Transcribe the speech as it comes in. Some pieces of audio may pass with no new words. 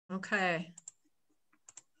Okay.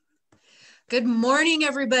 Good morning,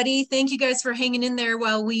 everybody. Thank you guys for hanging in there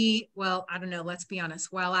while I don't know, let's be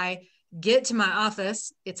honest. While I get to my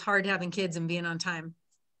office, it's hard having kids and being on time.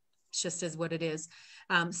 It's just is what it is.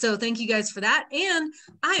 So thank you guys for that. And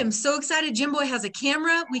I am so excited. Jim Boy has a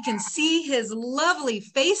camera. We can see his lovely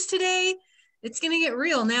face today. It's going to get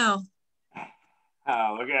real now.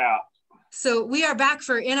 Oh, look out. So we are back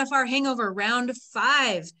for NFR Hangover Round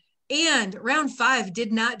 5. And Round 5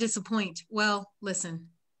 did not disappoint. Well, listen.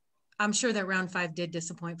 I'm sure that Round 5 did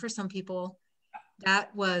disappoint for some people.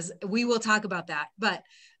 We will talk about that, but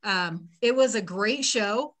it was a great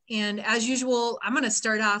show. And as usual, I'm going to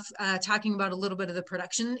start off talking about a little bit of the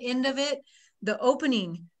production end of it. The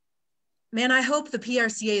opening, man, I hope the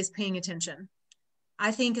PRCA is paying attention.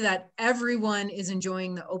 I think that everyone is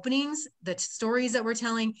enjoying the openings, the stories that we're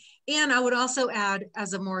telling. And I would also add,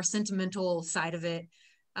 as a more sentimental side of it,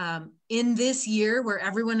 in this year where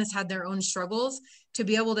everyone has had their own struggles, to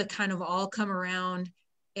be able to kind of all come around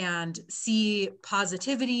and see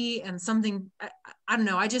positivity and something, I don't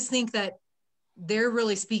know. I just think that they're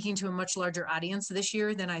really speaking to a much larger audience this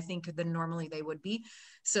year than I think than normally they would be.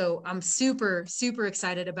 So I'm super, super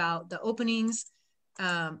excited about the openings.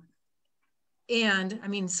 And I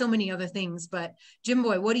mean, so many other things, but Jim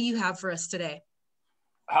Boy, what do you have for us today?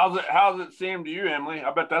 How's it seem to you, Emily?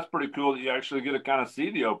 I bet that's pretty cool that you actually get to kind of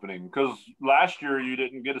see the opening, because last year you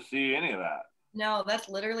didn't get to see any of that. No, that's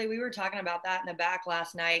literally, we were talking about that in the back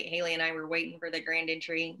last night. Haley and I were waiting for the grand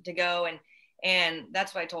entry to go. And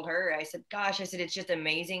that's what I told her. I said, gosh, it's just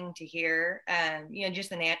amazing to hear, just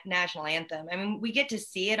the national anthem. I mean, we get to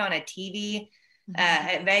see it on a TV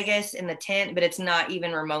at Vegas in the tent, but it's not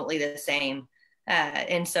even remotely the same.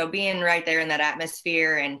 And so being right there in that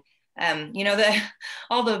atmosphere and,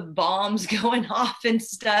 all the bombs going off and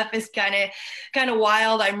stuff is kind of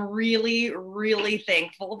wild. I'm really, really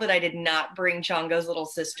thankful that I did not bring Chongo's little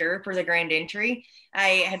sister for the grand entry.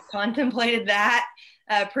 I had contemplated that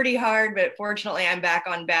pretty hard, but fortunately I'm back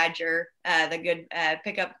on Badger, the good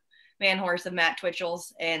pickup man horse of Matt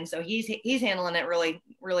Twitchell's. And so he's handling it really,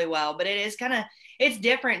 really well, but it's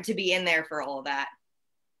different to be in there for all of that.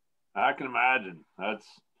 I can imagine. That's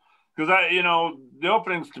because the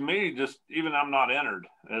openings to me, just even I'm not entered,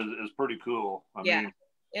 is pretty cool. I mean,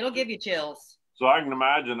 it'll give you chills. So I can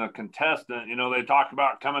imagine a contestant, they talk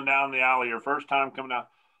about coming down the alley, your first time coming down,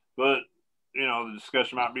 but the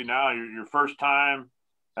discussion might be now your first time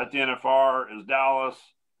at the NFR is Dallas,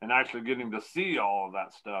 and actually getting to see all of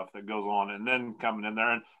that stuff that goes on, and then coming in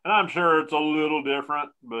there, and I'm sure it's a little different,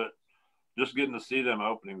 but just getting to see them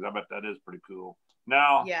openings, I bet that is pretty cool.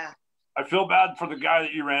 Now, yeah. I feel bad for the guy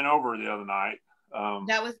that you ran over the other night.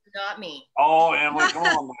 That was not me. Oh, Emily, come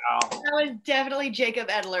on now. That was definitely Jacob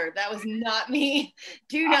Edler. That was not me.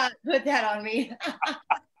 Do not put that on me.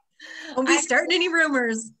 Don't be starting any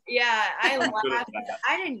rumors. Yeah, I laughed.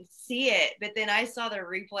 I didn't see it, but then I saw the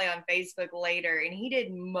replay on Facebook later, and he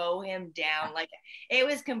did mow him down. Like, it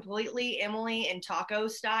was completely Emily and Taco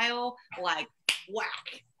style, like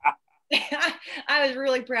whack. I was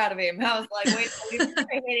really proud of him. I was like, wait,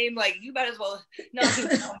 I hit him, like, you might as well not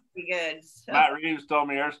be good. So. Matt Reeves told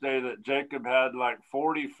me yesterday that Jacob had like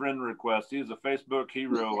 40 friend requests. He was a Facebook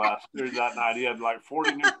hero that night. He had like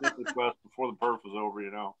 40 new friend requests before the perf was over,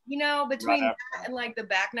 between that and like the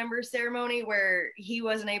back number ceremony where he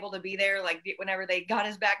wasn't able to be there, like whenever they got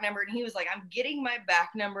his back number, and he was like, I'm getting my back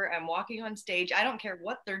number. I'm walking on stage. I don't care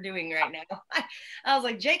what they're doing right now. I was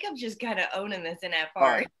like, Jacob's just kind of owning this NFR.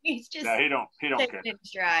 Right. He's just he don't care. In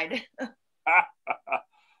stride.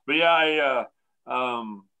 But yeah,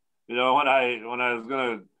 when I was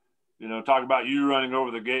gonna talk about you running over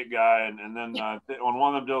the gate guy, and then on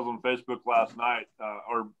one of them deals on Facebook last night,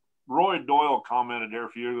 or Roy Doyle commented there a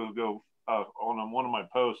few years ago on one of my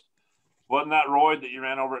posts. Wasn't that Roy that you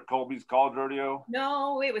ran over at Colby's College Rodeo?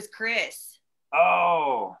 No, it was Chris.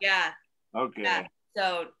 Oh. Yeah. Okay. Yeah.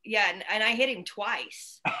 So yeah, and I hit him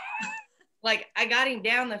twice. Like, I got him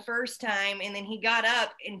down the first time, and then he got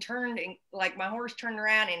up and turned, and like my horse turned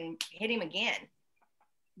around and hit him again.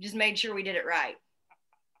 Just made sure we did it right.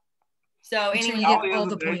 So anyway, you get all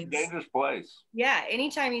the points. Dangerous place. Yeah,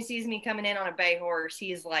 anytime he sees me coming in on a bay horse,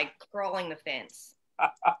 he's like crawling the fence. So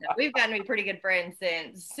we've gotten to be pretty good friends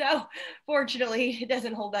since. So fortunately, it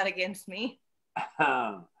doesn't hold that against me.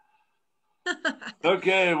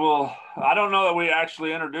 Okay, well, I don't know that we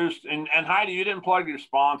actually introduced, and Heidi, you didn't plug your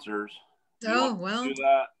sponsors. Oh, well,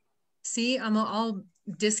 see, I'm all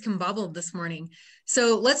discombobbled this morning.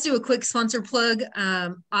 So let's do a quick sponsor plug.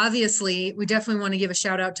 Obviously, we definitely want to give a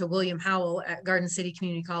shout out to William Howell at Garden City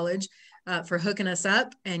Community College for hooking us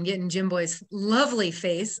up and getting Jim Boy's lovely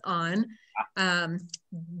face on.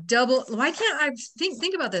 Double, why can't I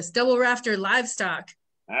think about this? Double rafter livestock.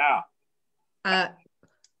 Yeah.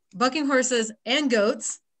 Bucking horses and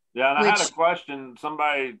goats. Yeah, and I had a question.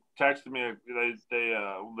 Somebody texted me.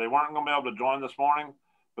 They weren't going to be able to join this morning,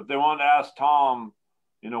 but they wanted to ask Tom,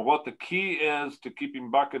 what the key is to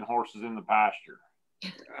keeping bucking horses in the pasture.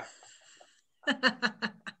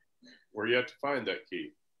 Where you have to find that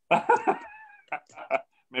key.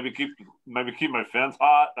 maybe keep my fence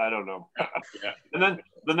hot. I don't know. Yeah. And then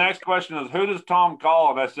the next question is, who does Tom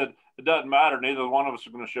call? And I said, it doesn't matter. Neither one of us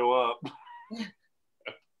are going to show up.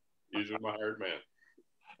 Usually my hired man.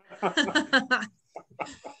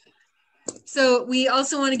 So we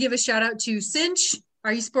also want to give a shout out to Cinch.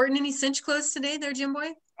 Are you sporting any Cinch clothes today there, Jim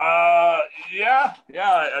Boy? Yeah.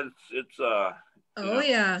 It's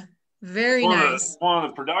yeah. Very nice. One of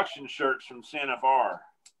the production shirts from CNFR.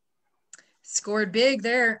 Scored big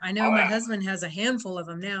there. I know my husband has a handful of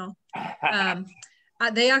them now.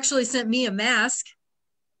 They actually sent me a mask.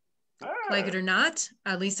 Like it or not,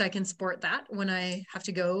 at least I can sport that when I have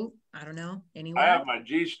to go, I don't know, anywhere. I have my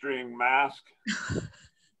G-string mask. It's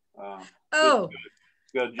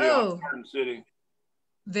got Garden City.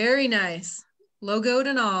 Very nice. Logoed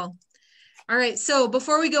and all. All right. So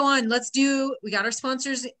before we go on, we got our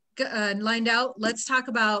sponsors lined out. Let's talk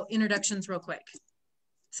about introductions real quick.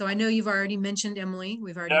 So I know you've already mentioned Emily.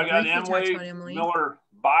 We've already briefly talked about Emily. Miller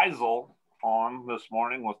Beisel on this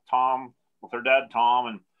morning with her dad,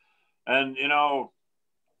 Tom. And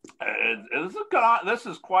this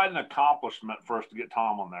is quite an accomplishment for us to get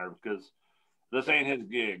Tom on there, because this ain't his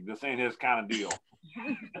gig. This ain't his kind of deal.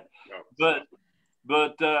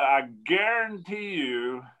 But I guarantee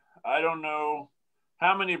you, I don't know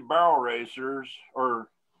how many barrel racers or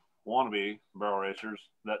wannabe barrel racers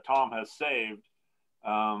that Tom has saved.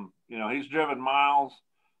 He's driven miles.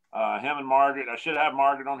 Him and Margaret. I should have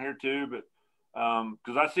Margaret on here too, but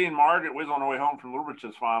because I seen Margaret, we was on our way home from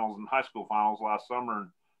Lubitsch's finals and high school finals last summer,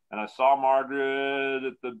 and I saw Margaret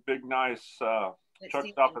at the big nice truck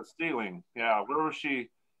stop at Steeling. Yeah, where was she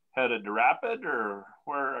headed? To Rapid or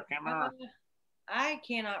where? I can't remember. I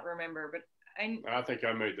cannot remember, but I think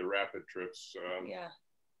I made the Rapid trips. Yeah.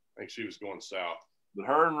 I think she was going south. But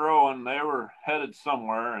her and Rowan, they were headed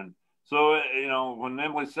somewhere, and so when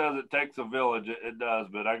Emily says it takes a village, it does.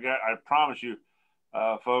 But I promise you.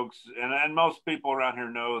 Folks, and most people around here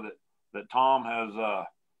know that Tom has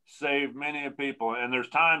saved many people. And there's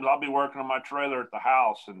times I'll be working on my trailer at the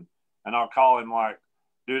house, and I'll call him like,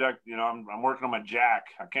 dude, I'm working on my jack.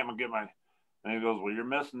 I can't get my. And he goes, well, you're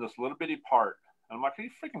missing this little bitty part. And I'm like, are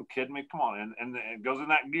you freaking kidding me? Come on. And it goes in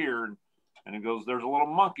that gear, and he goes, there's a little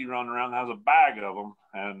monkey running around that has a bag of them,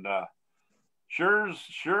 and sure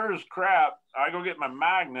as crap, I go get my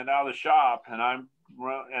magnet out of the shop, and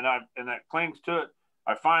that clings to it.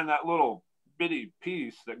 I find that little bitty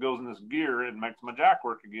piece that goes in this gear and makes my jack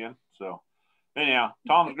work again. So anyhow,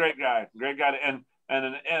 Tom's a great guy, and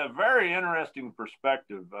a very interesting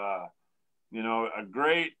perspective.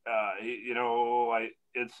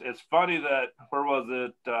 It's funny that, where was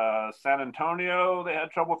it? San Antonio, they had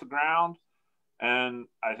trouble with the ground. And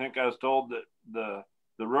I think I was told that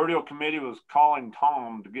the rodeo committee was calling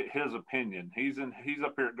Tom to get his opinion. He's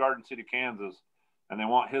up here at Garden City, Kansas, and they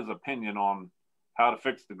want his opinion on how to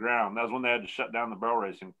fix the ground. That was when they had to shut down the barrel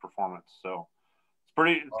racing performance. So it's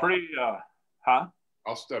pretty,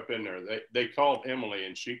 I'll step in there. They called Emily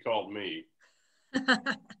and she called me.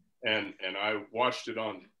 and I watched it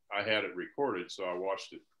I had it recorded, so I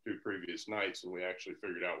watched it 2 previous nights, and we actually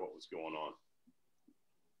figured out what was going on.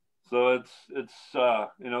 So it's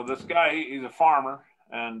this guy, he's a farmer,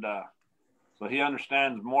 and so he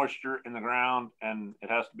understands moisture in the ground, and it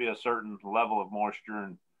has to be a certain level of moisture,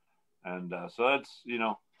 and so it's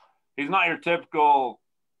he's not your typical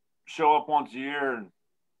show up once a year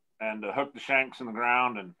and hook the shanks in the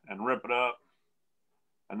ground and rip it up,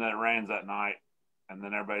 and then it rains that night, and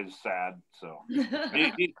then everybody's sad. So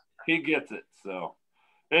he gets it. So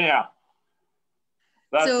anyhow,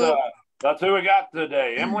 that's who we got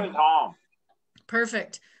today. Emily and Tom.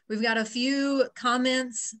 Perfect. We've got a few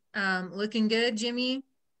comments. Looking good, Jimmy.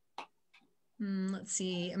 Let's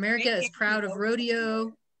see. America is proud of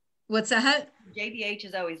rodeo. What's that? JBH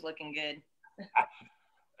is always looking good.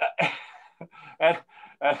 and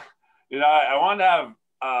I wanted to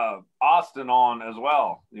have Austin on as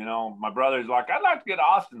well. My brother's like, I'd like to get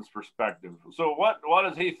Austin's perspective. So what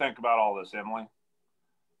does he think about all this, Emily?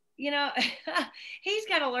 He's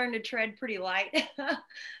got to learn to tread pretty light.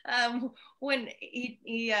 When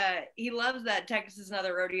he loves that Texas and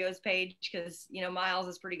Other Rodeos page, because Miles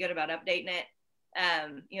is pretty good about updating it.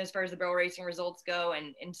 As far as the barrel racing results go,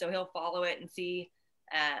 and so he'll follow it and see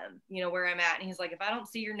you know, where I'm at. And he's like, if I don't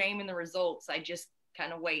see your name in the results, I just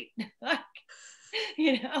kind of wait.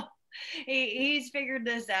 You know, he's figured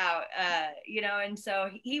this out, you know, and so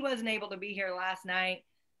he wasn't able to be here last night.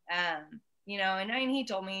 You know, and he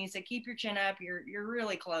told me, he said, keep your chin up. You're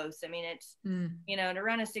really close. I mean, it's, you know, to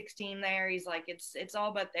run a 16 there, he's like, it's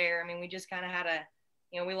all but there. I mean, we just kind of had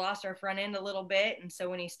you know, we lost our front end a little bit. And so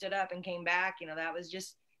when he stood up and came back, you know, that was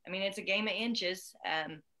just, I mean, it's a game of inches.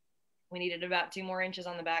 We needed about 2 more inches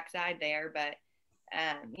on the backside there, but,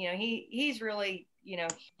 you know, he's really, you know,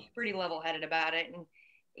 pretty level-headed about it. And,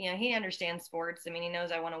 you know, he understands sports. I mean, he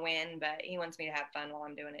knows I want to win, but he wants me to have fun while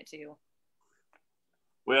I'm doing it too.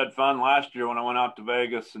 We had fun last year when I went out to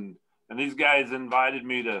Vegas, and these guys invited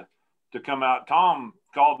me to come out. Tom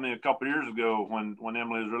called me a couple years ago when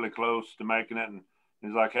Emily was really close to making it, and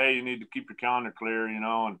he's like, hey, you need to keep your calendar clear, you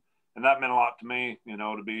know, and that meant a lot to me, you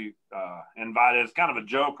know, to be invited. It's kind of a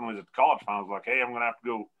joke when we was at the college finals, like, hey, I'm going to have to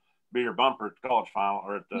go be your bumper at the college final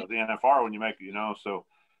or at the NFR when you make it, you know. So,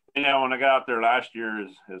 you know, when I got out there last year,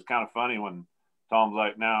 is kind of funny when Tom's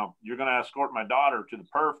like, now you're going to escort my daughter to the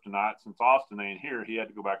perf tonight since Austin ain't here. He had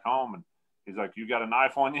to go back home. And he's like, you got a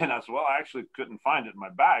knife on you? And I said, well, I actually couldn't find it in my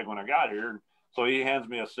bag when I got here. So he hands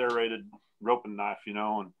me a serrated roping knife, you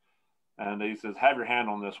know, and he says, have your hand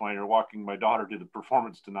on this while you're walking my daughter to the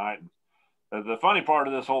performance tonight. And the funny part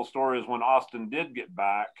of this whole story is when Austin did get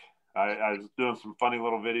back, I was doing some funny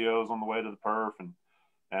little videos on the way to the perf.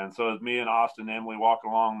 And so as me and Austin and Emily walk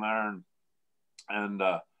along there, and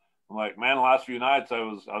I'm like, man, the last few nights I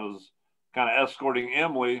was kind of escorting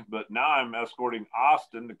Emily, but now I'm escorting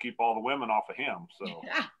Austin to keep all the women off of him. So,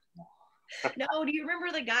 no, do you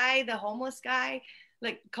remember the guy, the homeless guy,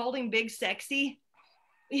 like called him Big Sexy?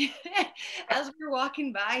 As we were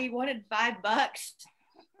walking by, he wanted $5.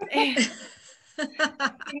 And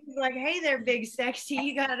he was like, hey there, Big Sexy,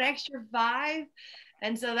 you got an extra 5?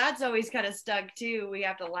 And so that's always kind of stuck too. We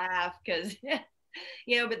have to laugh because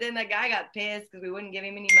you know, but then the guy got pissed because we wouldn't give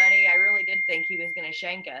him any money. I really did think he was going to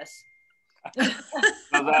shank us. Is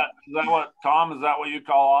that what, Tom, is that what you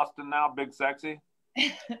call Austin now, Big Sexy?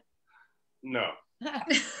 No.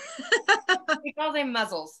 He calls him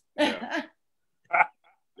Muzzles. Yeah.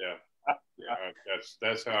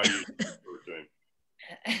 That's how you refer to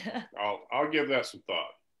him. I'll give that some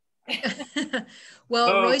thought. Well,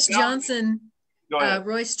 so, Royce Johnson.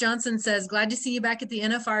 Royce Johnson says, glad to see you back at the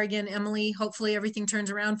NFR again, Emily. Hopefully everything turns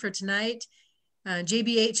around for tonight.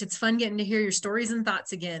 JBH, it's fun getting to hear your stories and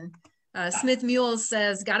thoughts again. Smith Mules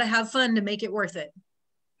says, got to have fun to make it worth it.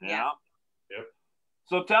 Yeah. Yep.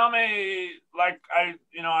 So tell me, like, I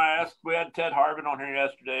asked, we had Ted Harvin on here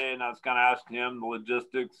yesterday, and I was kind of asking him the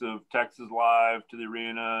logistics of Texas Live to the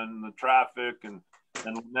arena and the traffic, and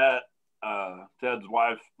Lynette, Ted's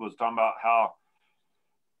wife, was talking about how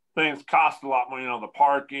things cost a lot more, you know, the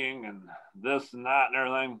parking and this and that and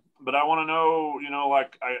everything. But I want to know, you know,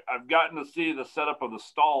 like I've gotten to see the setup of the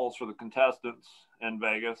stalls for the contestants in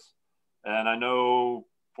Vegas. And I know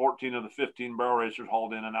 14 of the 15 barrel racers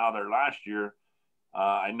hauled in and out there last year.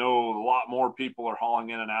 I know a lot more people are hauling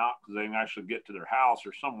in and out because they can actually get to their house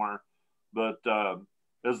or somewhere. But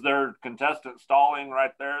is there contestant stalling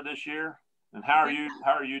right there this year? And how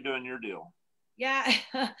are you doing your deal? Yeah.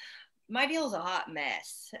 My deal is a hot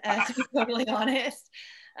mess, to be totally honest.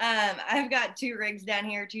 I've got 2 rigs down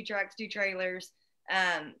here, 2 trucks, 2 trailers,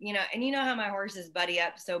 you know, and you know how my horses buddy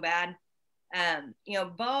up so bad. You know,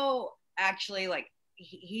 Bo actually, like,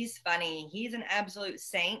 he's funny. He's an absolute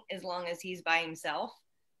saint as long as he's by himself.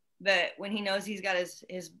 But when he knows he's got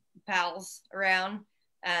his pals around,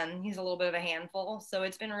 he's a little bit of a handful. So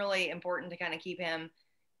it's been really important to kind of keep him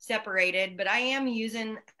separated. But I am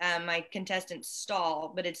using my contestant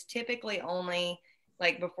stall, but it's typically only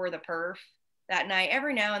like before the perf that night.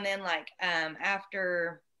 Every now and then, like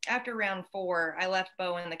after round 4, I left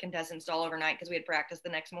Bo in the contestant stall overnight because we had practice the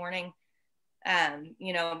next morning.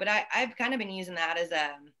 You know, but I've kind of been using that as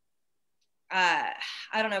I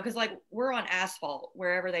don't know, because like we're on asphalt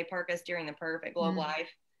wherever they park us during the perf at Globe Life.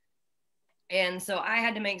 And so I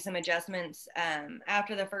had to make some adjustments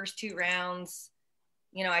after the first 2 rounds.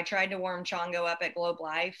 You know, I tried to warm Chongo up at Globe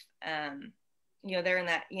Life. You know, they're in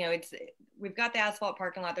that, you know, we've got the asphalt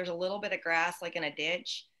parking lot. There's a little bit of grass, like in a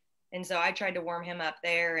ditch. And so I tried to warm him up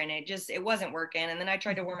there, and it wasn't working. And then I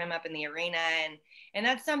tried to warm him up in the arena, and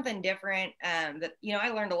that's something different that, you know, I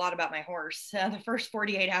learned a lot about my horse the first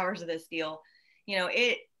 48 hours of this deal. You know,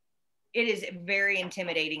 it is very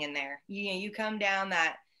intimidating in there. You know, you come down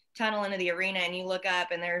that tunnel into the arena and you look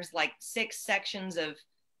up and there's like 6 sections of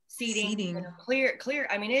seating. And clear.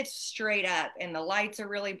 I mean, it's straight up and the lights are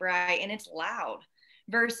really bright and it's loud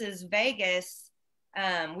versus Vegas.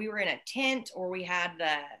 we were in a tent, or we had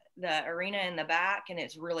the arena in the back, and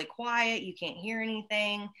it's really quiet. You can't hear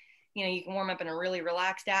anything. You know, you can warm up in a really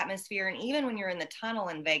relaxed atmosphere. And even when you're in the tunnel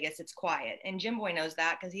in Vegas, it's quiet. And Jim Boy knows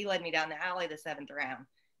that because he led me down the alley the 7th round.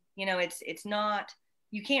 You know, it's not,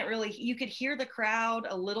 you can't really, you could hear the crowd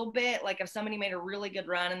a little bit. Like if somebody made a really good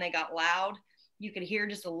run and they got loud, you could hear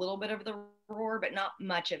just a little bit of the roar, but not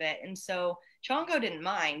much of it. And so Chongo didn't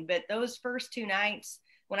mind. But those first 2 nights,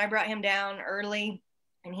 when I brought him down early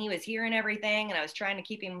and he was hearing everything, and I was trying to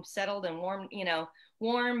keep him settled and warm, you know,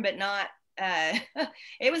 warm, but not,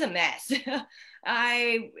 it was a mess.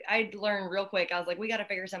 I learned real quick. I was like, we got to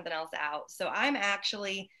figure something else out. So I'm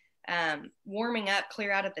actually warming up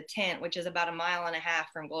clear out at the tent, which is about 1.5 miles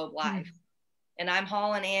from Globe Live. And I'm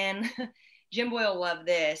hauling in. Jim Boy will love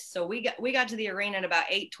this. So we got to the arena at about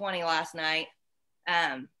 8:20 last night.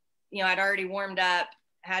 You know, I'd already warmed up,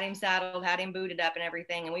 had him saddled, had him booted up and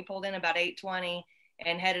everything. And we pulled in about 8:20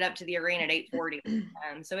 and headed up to the arena at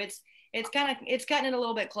 8:40. So it's cutting it a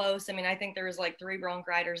little bit close. I mean, I think there was like 3 bronc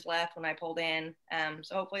riders left when I pulled in.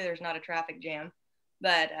 So hopefully there's not a traffic jam,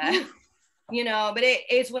 but, you know, but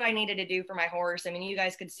it's what I needed to do for my horse. I mean, you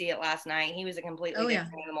guys could see it last night. He was a completely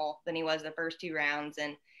different animal than he was the first 2 rounds.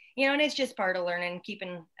 And, you know, and it's just part of learning,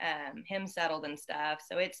 keeping him settled and stuff.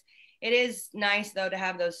 So it is nice though to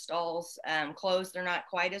have those stalls close. They're not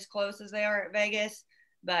quite as close as they are at Vegas,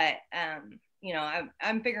 but you know,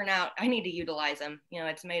 I'm figuring out I need to utilize them. You know,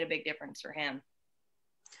 it's made a big difference for him.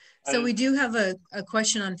 So we do have a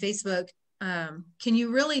question on Facebook. Can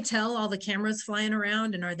you really tell all the cameras flying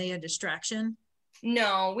around, and are they a distraction?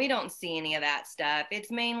 No, we don't see any of that stuff.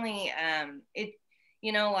 It's mainly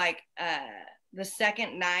you know, like the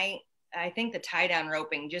second night, I think the tie down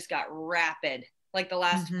roping just got rapid. Like the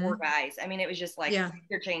last 4 guys. I mean, it was just like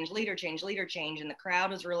leader change, and the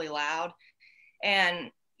crowd was really loud.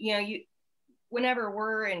 And you know, whenever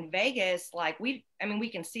we're in Vegas, like we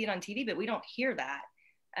can see it on TV, but we don't hear that.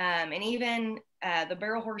 And even the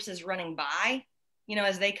barrel horses running by, you know,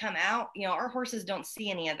 as they come out, you know, our horses don't see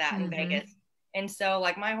any of that in Vegas. And so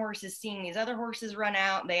like my horse is seeing these other horses run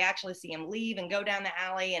out. They actually see him leave and go down the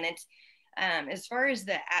alley. And it's, as far as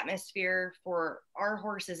the atmosphere for our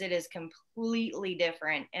horses, it is completely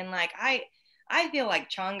different. And like, I feel like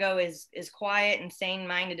Chongo is quiet and sane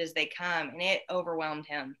minded as they come, and it overwhelmed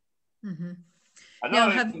him. I know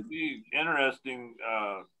it can be interesting,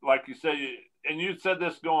 like you said, and you said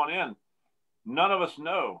this going in, none of us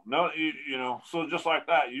know. No, you know, so just like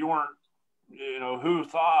that, you weren't, you know, who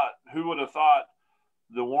would have thought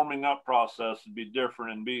the warming up process would be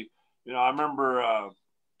different and be, you know, I remember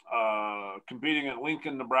competing at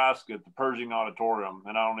Lincoln, Nebraska at the Pershing Auditorium,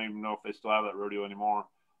 and I don't even know if they still have that rodeo anymore,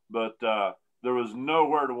 but there was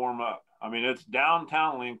nowhere to warm up. I mean, it's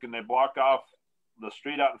downtown Lincoln. They block off the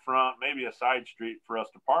street out in front, maybe a side street for us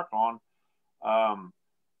to park on.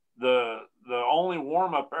 The only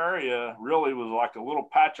warm up area really was like a little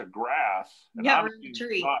patch of grass. Yeah,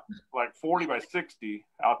 tree. Like 40 by 60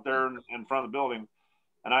 out there in front of the building.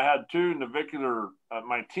 And I had 2 navicular,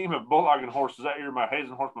 my team of bulldogging horses that year, my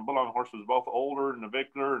Hazen horse, my bulldogging horse was both older and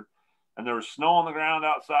navicular, and there was snow on the ground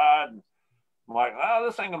outside. And I'm like,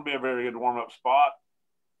 this ain't going to be a very good warm up spot.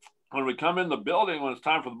 When we come in the building, when it's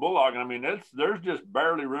time for the bulldogging, I mean, there's just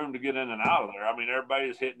barely room to get in and out of there. I mean,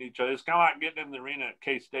 everybody's hitting each other. It's kind of like getting in the arena at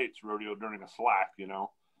K-State's rodeo during a slack, you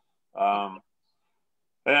know.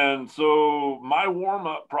 And so my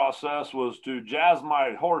warm-up process was to jazz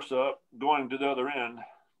my horse up going to the other end,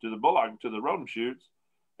 to the bulldogging, to the rodent chutes.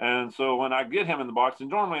 And so when I get him in the box,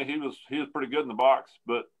 and normally he was pretty good in the box,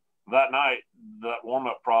 but that night, that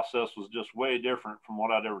warm-up process was just way different from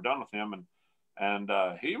what I'd ever done with him. And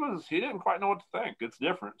he didn't quite know what to think. It's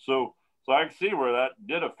different. So I can see where that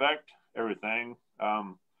did affect everything.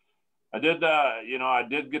 I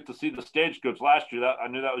did get to see the stagecoach last year. That I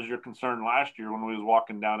knew that was your concern last year when we was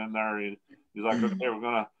walking down in there. He's like, okay,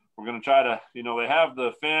 we're gonna try to, you know, they have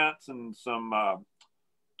the fence and some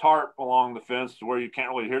tarp along the fence to where you can't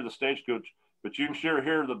really hear the stagecoach, but you can sure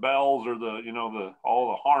hear the bells or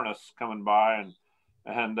all the harness coming by.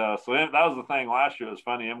 And so that was the thing last year. It was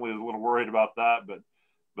funny. Emily was a little worried about that,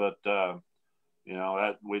 but you know,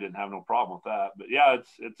 that we didn't have no problem with that. But yeah,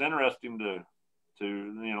 it's interesting to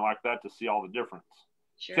you know, like that, to see all the difference.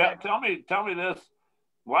 Sure. Tell me this.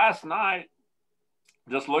 Last night,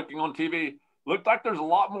 just looking on TV, looked like there's a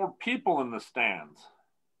lot more people in the stands.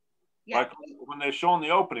 Yeah. Like when they showing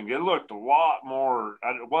the opening, it looked a lot more.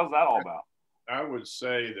 What's that all about? I would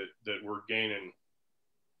say that we're gaining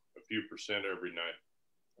a few percent every night.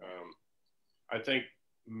 I think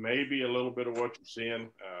maybe a little bit of what you're seeing,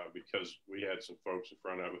 because we had some folks in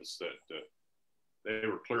front of us that they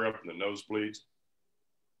were clear up in the nosebleeds.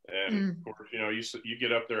 And of course, you know, you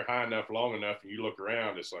get up there high enough, long enough, and you look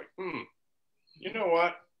around, it's like, you know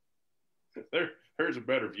what? There's a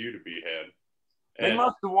better view to be had. They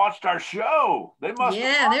must have watched our show. They must.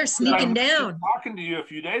 Yeah, they're sneaking down. Talking to you a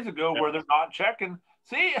few days ago, where they're not checking.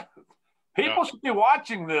 See, people should be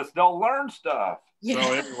watching this. They'll learn stuff. So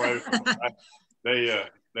anyway,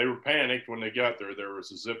 they were panicked when they got there. There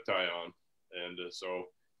was a zip tie on, and so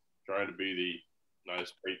trying to be the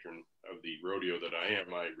nice patron of the rodeo that I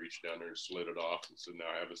am, I reached down there and slid it off and said,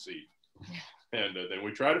 "Now have a seat." And then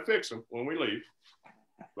we try to fix them when we leave.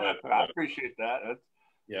 But I appreciate that.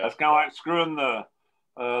 That's kind of like screwing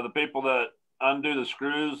the people that undo the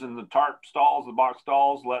screws in the tarp stalls, the box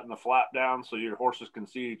stalls, letting the flap down so your horses can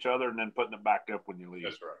see each other, and then putting it back up when you leave.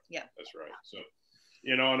 That's right. Yeah, that's right. So,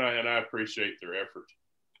 you know, and I appreciate their effort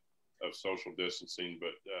of social distancing,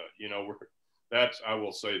 but you know, I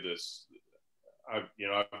will say this, I've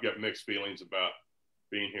got mixed feelings about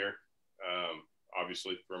being here.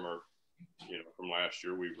 Obviously, from last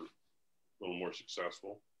year, we were a little more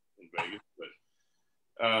successful in Vegas, but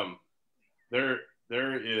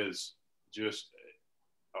there is just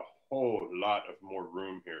a whole lot of more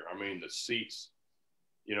room here. I mean, the seats,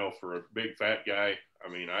 you know, for a big fat guy, I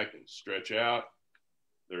mean, I can stretch out.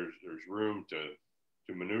 There's room to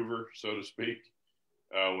maneuver, so to speak.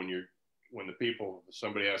 When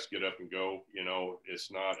somebody has to get up and go, you know,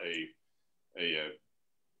 it's not a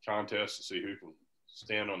contest to see who can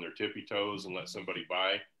stand on their tippy toes and let somebody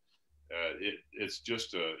by.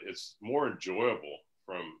 It's more enjoyable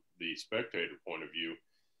from the spectator point of view.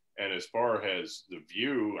 And as far as the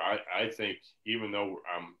view, I think even though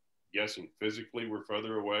I'm guessing physically we're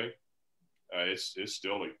further away, it's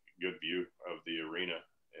still a good view of the arena.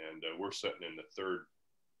 And we're sitting in the third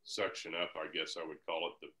section up, I guess I would call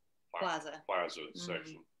it, the plaza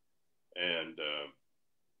section. And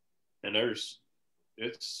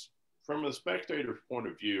it's from a spectator point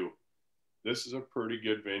of view, this is a pretty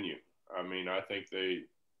good venue. I mean, I think the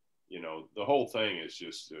whole thing is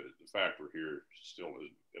just the fact we're here still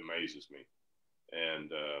amazes me.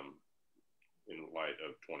 And in light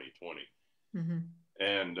of 2020. Mm-hmm.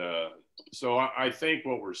 And so I think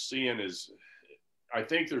what we're seeing is, I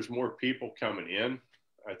think there's more people coming in.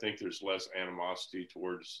 I think there's less animosity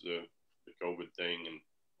towards the COVID thing, and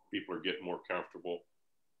people are getting more comfortable.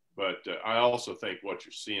 But I also think what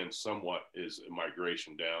you're seeing somewhat is a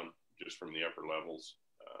migration down just from the upper levels.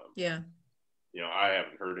 You know, I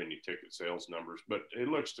haven't heard any ticket sales numbers, but it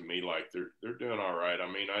looks to me like they're doing all right. I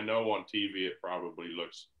mean, I know on TV it probably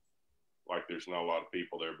looks like there's not a lot of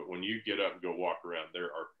people there, but when you get up and go walk around, there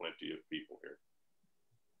are plenty of people here.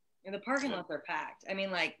 And the parking lots are packed. I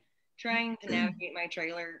mean, like, trying to navigate my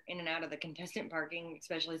trailer in and out of the contestant parking,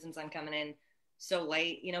 especially since I'm coming in so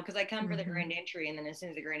late, you know, because I come for the grand entry, and then as soon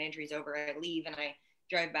as the grand entry is over, I leave and I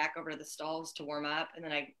drive back over to the stalls to warm up, and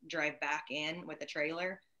then I drive back in with the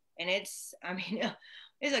trailer. And it's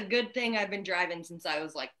a good thing I've been driving since I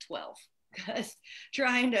was like 12, because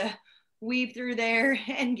trying to weave through there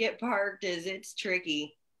and get parked it's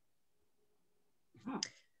tricky.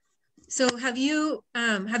 So have you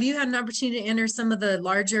had an opportunity to enter some of the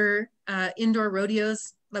larger indoor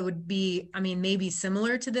rodeos that would be, I mean, maybe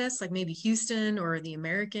similar to this, like maybe Houston or the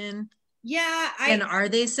American? Yeah. And are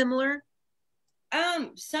they similar?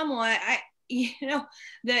 Somewhat.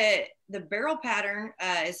 The barrel pattern,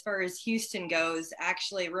 as far as Houston goes,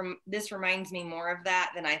 actually, this reminds me more of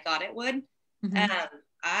that than I thought it would.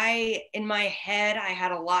 Mm-hmm. In my head, I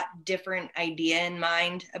had a lot different idea in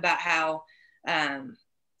mind about how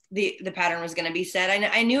the pattern was going to be set.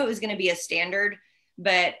 I knew it was going to be a standard,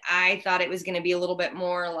 but I thought it was going to be a little bit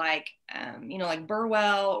more like, like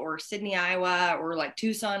Burwell or Sydney, Iowa, or like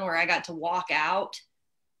Tucson, where I got to walk out,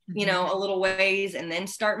 a little ways and then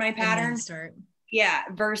start my pattern. Yeah.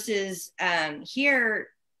 Versus here,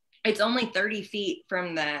 it's only 30 feet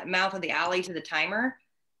from the mouth of the alley to the timer.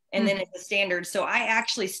 And then it's a standard. So I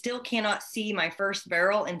actually still cannot see my first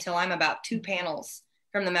barrel until I'm about 2 panels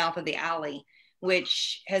from the mouth of the alley,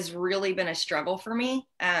 which has really been a struggle for me.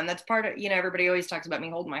 That's part of, everybody always talks about me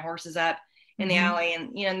holding my horses up in the alley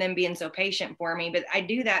and, and them being so patient for me. But I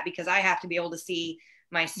do that because I have to be able to see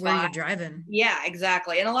my spot. Where you're driving. Yeah,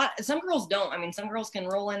 exactly. And some girls don't. I mean, some girls can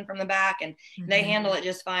roll in from the back and they handle it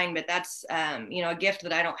just fine. But that's, a gift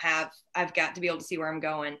that I don't have. I've got to be able to see where I'm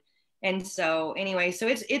going. And so anyway, so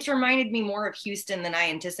it's reminded me more of Houston than I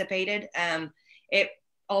anticipated. It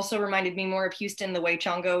also reminded me more of Houston the way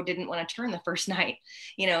Chongo didn't want to turn the first night.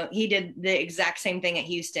 He did the exact same thing at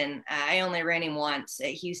Houston. I only ran him once at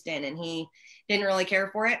Houston and he didn't really care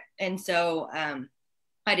for it. And so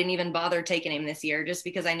I didn't even bother taking him this year just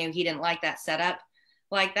because I knew he didn't like that setup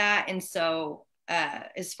like that. And so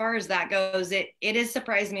as far as that goes, it has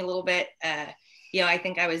surprised me a little bit. I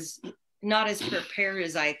think I was not as prepared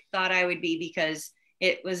as I thought I would be because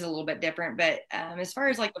it was a little bit different. But as far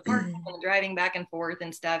as like the park and driving back and forth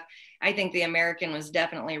and stuff, I think the American was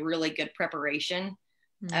definitely really good preparation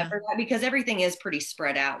for that, because everything is pretty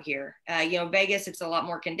spread out here. Vegas, it's a lot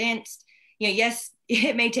more condensed. Yes,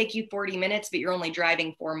 it may take you 40 minutes, but you're only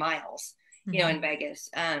driving 4 miles, in Vegas.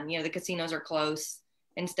 The casinos are close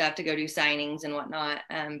and stuff to go do signings and whatnot.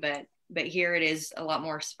 But here it is a lot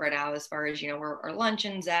more spread out as far as, where our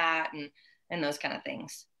luncheon's at and those kind of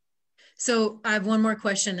things. So I have one more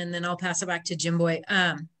question and then I'll pass it back to Jim Boy.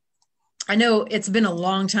 I know it's been a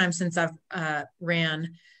long time since I've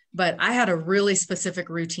ran, but I had a really specific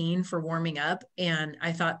routine for warming up. And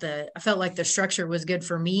I felt like the structure was good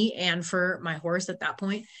for me and for my horse at that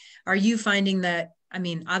point. Are you finding that, I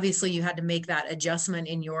mean, obviously you had to make that adjustment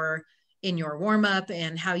in your warm up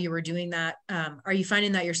and how you were doing that. Are you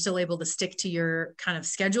finding that you're still able to stick to your kind of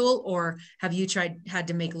schedule, or have you had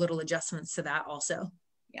to make little adjustments to that also?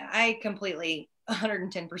 Yeah, I completely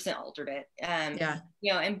 110% altered it.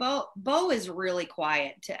 And Bo is really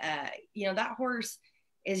quiet. That horse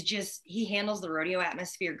is just, he handles the rodeo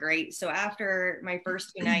atmosphere great. So after my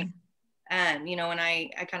first 2 nights, and I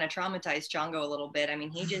kind of traumatized Chongo a little bit. I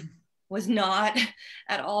mean, he just was not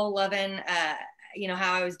at all loving,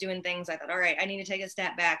 how I was doing things. I thought, all right, I need to take a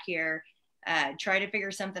step back here, try to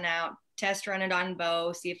figure something out, test run it on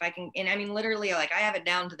Bo, see if I can. And I mean, literally, like, I have it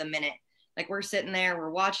down to the minute. Like, we're sitting there, we're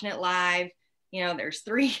watching it live. There's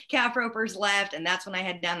 3 calf ropers left, and that's when I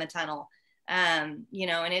head down the tunnel. And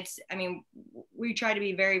it's, I mean, we try to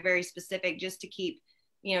be very, very specific just to keep,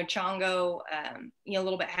 Chongo, a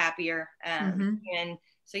little bit happier. And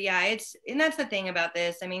so, yeah, and that's the thing about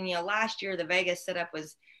this. I mean, last year, the Vegas setup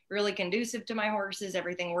was really conducive to my horses.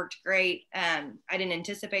 Everything worked great. I didn't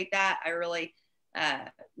anticipate that. I really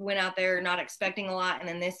went out there not expecting a lot. And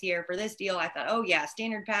then this year for this deal, I thought, oh yeah,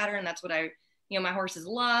 standard pattern. That's what my horses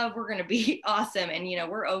love. We're going to be awesome. And,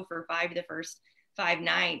 we're 0 for 5 the first 5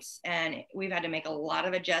 nights, and we've had to make a lot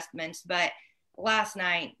of adjustments, but last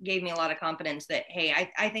night gave me a lot of confidence that, hey,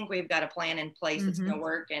 I think we've got a plan in place that's going to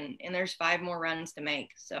work. And there's 5 more runs to make.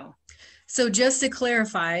 So just to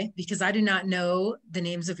clarify, because I do not know the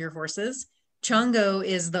names of your horses, Chongo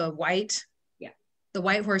is the white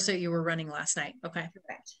horse that you were running last night. Okay.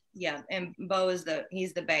 Correct. Yeah. And Bo is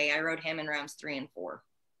he's the bay. I rode him in rounds 3 and 4.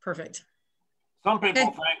 Perfect. Some people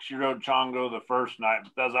think she rode Chongo the first night,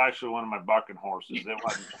 but that's actually one of my bucking horses. It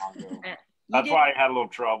wasn't Chongo. That's why I had a little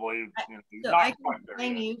trouble. He's so I can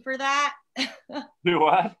blame you for that. Do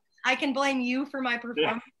what? I can blame you for my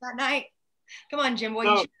performance that night. Come on, Jim. Boy,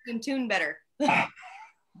 you should have been tuned better. So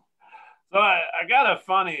I got a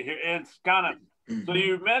funny here. It's kind of, so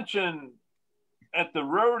you mentioned at the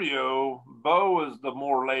rodeo, Bo is the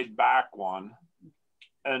more laid back one,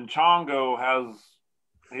 and Chongo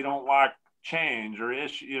he don't like change or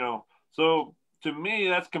issue, so to me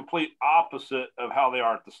that's complete opposite of how they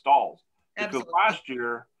are at the stalls. Because last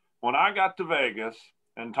year when I got to Vegas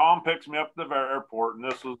and Tom picks me up at the airport, and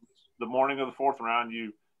this was the morning of the 4th round,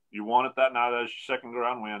 you won it that night. That was your second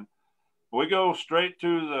round win. We go straight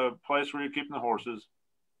to the place where you're keeping the horses,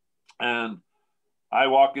 and I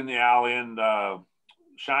walk in the alley, and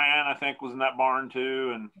Cheyenne, I think, was in that barn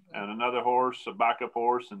too, and another horse, a backup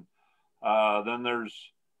horse, and then there's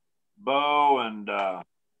Bo and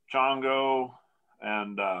Chongo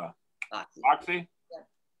and Foxy. Yeah.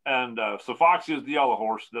 And so Foxy is the yellow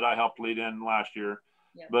horse that I helped lead in last year.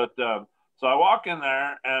 Yeah. But so I walk in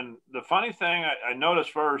there, and the funny thing I noticed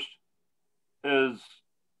first is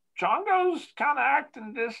Chongo's kind of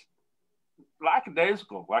acting just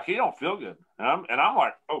lackadaisical, like he don't feel good. And I'm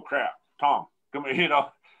like, oh crap, Tom, come here,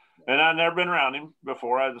 And I've never been around him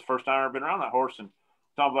before. It was the first time I've ever been around that horse, and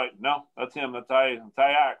Tom's like, no, that's him. That's how he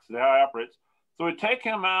acts. That's how he operates. So we take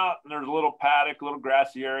him out, and there's a little paddock, a little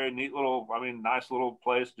grassy area, nice little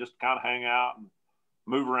place just to kind of hang out and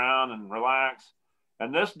move around and relax.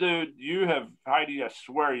 And this dude, Heidi, I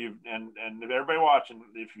swear and everybody watching,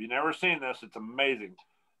 if you've never seen this, it's amazing.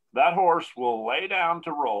 That horse will lay down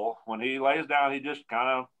to roll. When he lays down, he just kind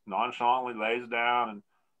of nonchalantly lays down and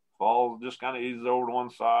falls, just kind of eases over to one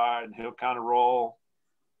side, and he'll kind of roll.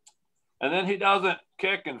 And then he doesn't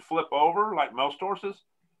kick and flip over like most horses.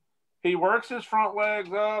 He works his front legs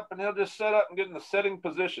up, and he'll just sit up and get in the sitting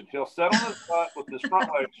position. He'll sit on his butt with his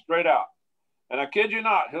front legs straight out. And I kid you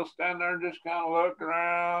not, he'll stand there and just kind of look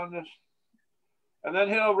around. And then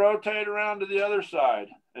he'll rotate around to the other side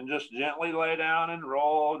and just gently lay down and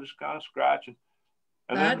roll, just kind of scratching.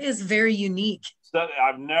 And that is very unique.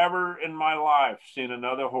 I've never in my life seen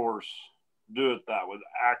another horse do it that way,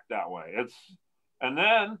 act that way. And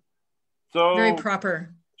then, so very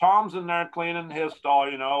proper. Tom's in there cleaning his stall,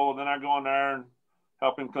 you know. Then I go in there and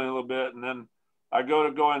help him clean a little bit. And then I go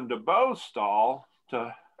into Bo's stall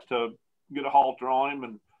to get a halter on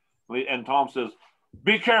him. And Tom says,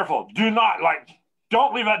 be careful.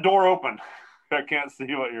 Don't leave that door open. I can't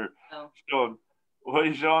see what you're showing. What are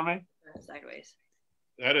you showing me? Sideways.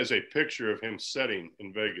 That is a picture of him setting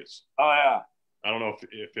in Vegas. Oh, yeah. I don't know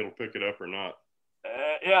if it'll pick it up or not.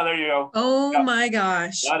 Yeah, there you go. Oh, yeah. My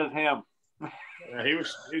gosh. That is him. Yeah, he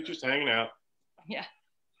was just hanging out. Yeah,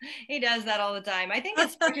 he does that all the time. I think it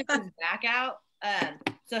stretches his back out.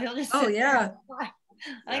 So he'll just yeah.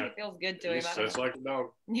 I think it feels good to him. It's like a dog.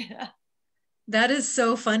 Yeah. That is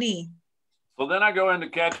so funny. So then I go in to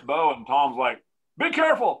catch Bo, and Tom's like, be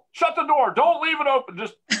careful. Shut the door. Don't leave it open.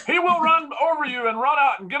 He will run over you and run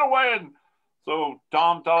out and get away. And so,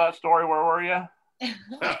 Tom, tell that story. Where were you?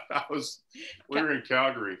 We were in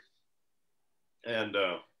Calgary. And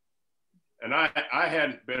I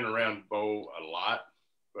hadn't been around Bo a lot,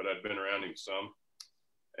 but I'd been around him some.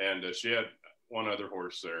 And she had one other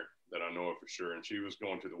horse there that I know of for sure. And she was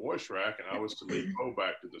going to the wash rack, and I was to lead Bo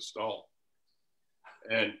back to the stall.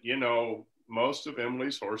 And, you know, most of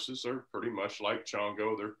Emily's horses are pretty much like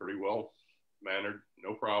Chongo. They're pretty well mannered,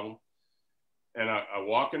 no problem. And I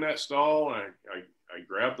walk in that stall, and I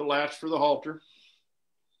grab the latch for the halter,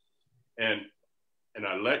 and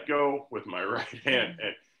I let go with my right hand.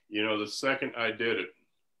 And, you know, the second I did it,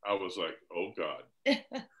 I was like, oh, God.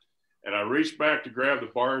 And I reached back to grab the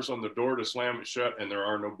bars on the door to slam it shut, and there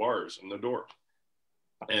are no bars in the door.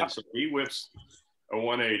 And so he whips a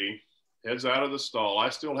 180, heads out of the stall. I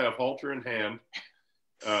still have halter in hand.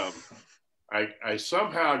 I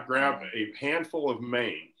somehow grabbed a handful of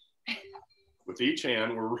mane with each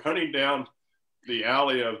hand. We're running down the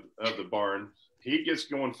alley of the barn. He gets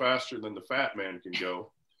going faster than the fat man can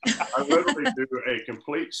go. I literally do a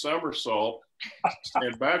complete somersault,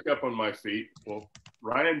 stand back up on my feet. Well,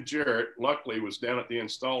 Ryan Jarrett, luckily, was down at the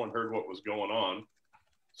install and heard what was going on,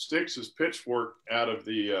 sticks his pitchfork out of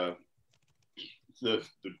the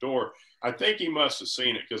door. I think he must have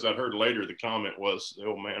seen it, because I heard later the comment was the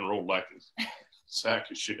old man rolled like a sack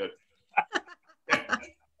of shit.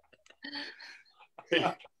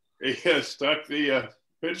 He has stuck the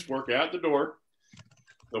pitchfork out the door.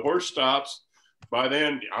 The horse stops. By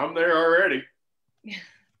then, I'm there already.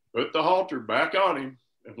 Put the halter back on him,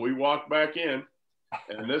 and we walk back in.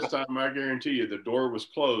 And this time, I guarantee you, the door was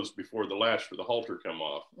closed before the latch for the halter come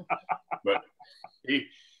off. But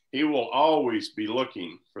he will always be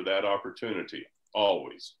looking for that opportunity,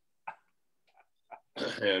 always.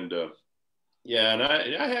 And and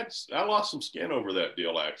I lost some skin over that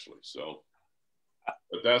deal, actually. So,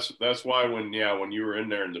 but that's why when you were in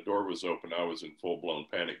there and the door was open, I was in full blown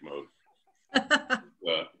panic mode.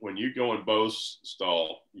 When you go in Bo's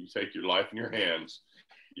stall, you take your life in your hands.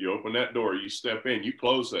 You open that door, you step in, you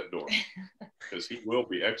close that door, because he will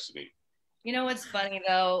be exiting. You know what's funny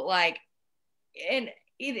though, and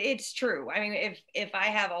it's true. I mean, if I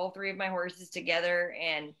have all three of my horses together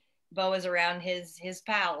and Bo is around his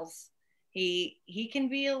pals, he can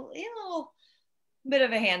be a little bit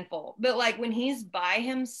of a handful. But like when he's by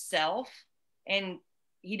himself and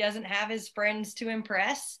he doesn't have his friends to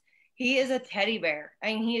impress, he is a teddy bear.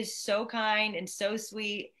 I mean, he is so kind and so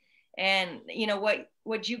sweet. And you know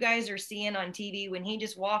what you guys are seeing on TV when he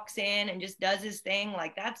just walks in and just does his thing,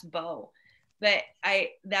 like that's Bo. But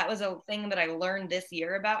that was a thing that I learned this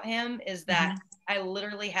year about him, is that I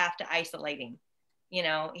literally have to isolate him. You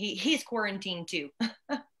know, he's quarantined too,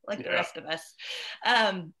 like the rest of us.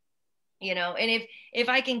 You know, and if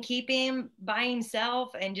I can keep him by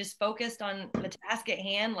himself and just focused on the task at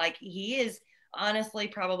hand, like he is honestly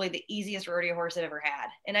probably the easiest rodeo horse I've ever had.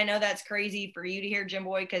 And I know that's crazy for you to hear, Jim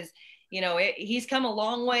Boy, because you know he's come a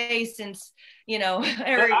long way since, you know.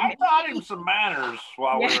 I taught him some manners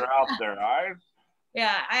while we were out there. We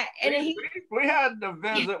had to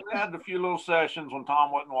visit. We had a few little sessions when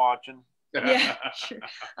Tom wasn't watching. Yeah, sure.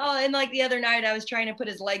 Oh, and like the other night, I was trying to put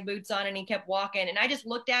his leg boots on, and he kept walking, and I just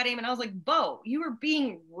looked at him, and I was like, "Bo, you were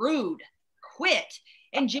being rude. Quit."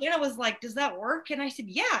 And Jana was like, "Does that work?" And I said,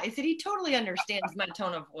 "Yeah." I said, "He totally understands my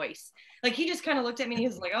tone of voice." Like he just kind of looked at me, and he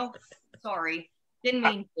was like, "Oh, sorry, didn't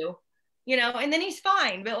mean to," you know. And then he's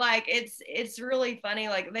fine. But like, it's really funny.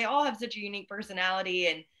 Like they all have such a unique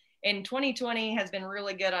personality, and 2020 has been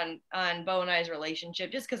really good on Bo and I's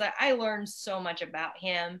relationship, just because I learned so much about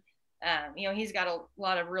him. You know, he's got a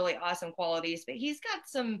lot of really awesome qualities, but he's got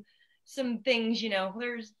some things, you know,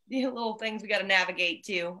 there's little things we got to navigate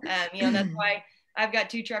too. You know, that's why I've got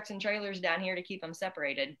 2 trucks and trailers down here to keep them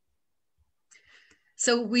separated.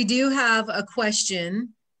 So we do have a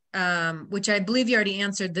question which I believe you already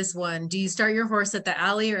answered this one. Do you start your horse at the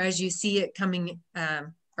alley or as you see it coming,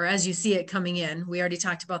 in? We already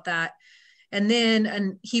talked about that. And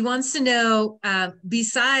then he wants to know,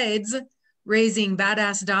 besides raising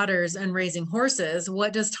badass daughters and raising horses,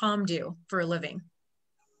 what does Tom do for a living?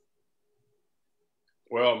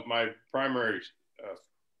 Well, my primary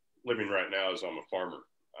living right now is I'm a farmer.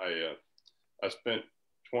 I spent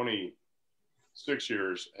 26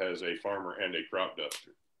 years as a farmer and a crop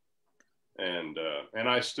duster, and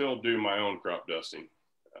I still do my own crop dusting.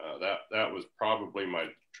 That was probably my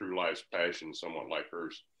true life's passion, somewhat like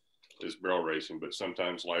hers, is barrel racing. But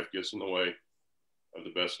sometimes life gets in the way of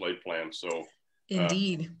the best laid plans. So,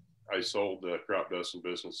 indeed, I sold the crop dusting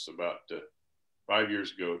business about 5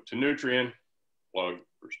 years ago to Nutrien, plug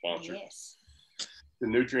for sponsor. Yes. To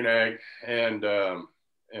Nutrien Ag,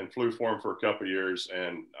 and flew for him for a couple of years,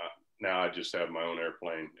 and now I just have my own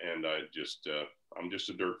airplane, and I'm just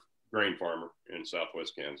a dirt grain farmer in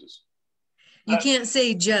Southwest Kansas. You can't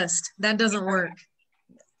say just. That doesn't work.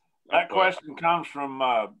 That question comes from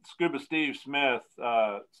Scuba Steve Smith.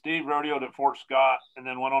 Steve rodeoed at Fort Scott and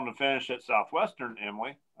then went on to finish at Southwestern,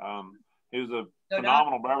 Emily. He was a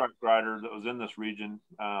phenomenal bareback rider that was in this region.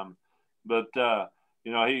 But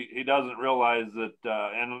he doesn't realize that,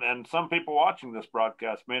 and some people watching this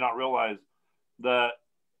broadcast may not realize that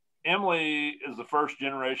Emily is the first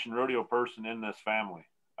generation rodeo person in this family.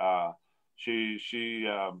 She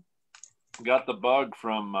got the bug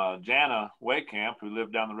from Jana Waycamp, who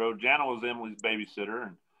lived down the road. Jana was Emily's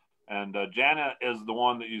babysitter, and Jana is the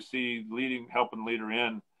one that you see helping lead her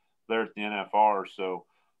in there at the NFR. So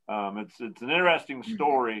it's an interesting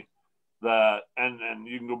story. That and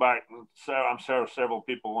you can go back. I'm sure several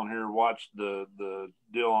people on here watched the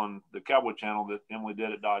deal on the Cowboy Channel that Emily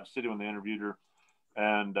did at Dodge City when they interviewed her,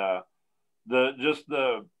 and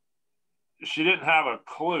she didn't have a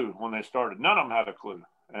clue when they started. None of them had a clue,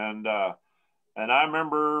 and I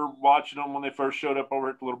remember watching them when they first showed up over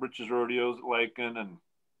at the Little Britches Rodeos at Lakin,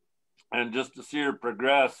 and just to see her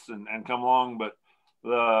progress and come along. But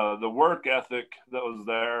the work ethic that was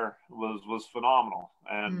there was phenomenal,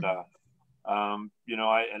 and.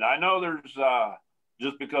 I know there's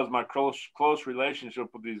just because of my close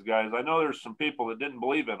relationship with these guys, I know there's some people that didn't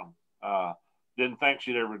believe in them, didn't think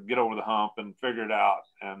she'd ever get over the hump and figure it out,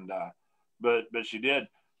 and but she did.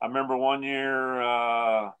 I remember one year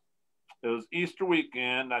it was Easter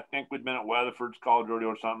weekend. I think we'd been at Weatherford's College Rodeo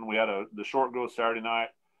or something. We had the short go Saturday night,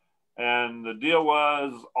 and the deal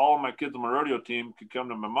was all of my kids on my rodeo team could come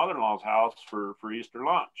to my mother-in-law's house for Easter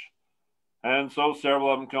lunch. And so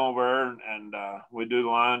several of them come over and we do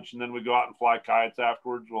lunch, and then we go out and fly kites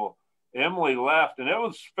afterwards. Well, Emily left, and it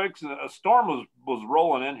was a storm was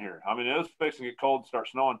rolling in here. I mean, it was fixing to get cold and start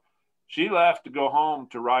snowing. She left to go home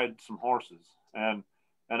to ride some horses. And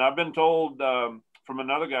I've been told from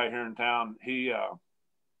another guy here in town, he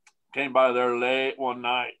came by there late one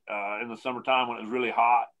night in the summertime when it was really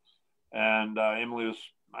hot. And Emily was,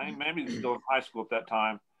 maybe still in high school at that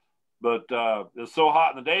time. But it was so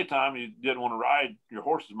hot in the daytime, you didn't want to ride your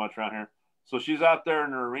horses much around here. So she's out there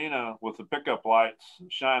in the arena with the pickup lights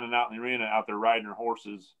shining out in the arena, out there riding her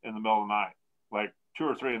horses in the middle of the night, like 2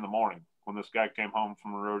 or 3 in the morning when this guy came home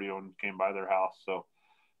from a rodeo and came by their house. So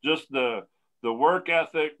just the work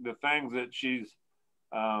ethic, the things that she's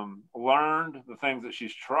learned, the things that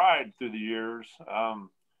she's tried through the years.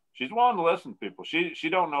 She's willing to listen to people. She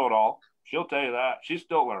don't know it all. She'll tell you that. She's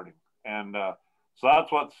still learning. And so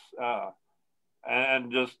that's what's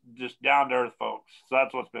and just down to earth folks. So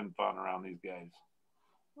that's what's been fun around these guys.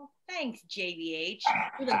 Well, thanks, JVH,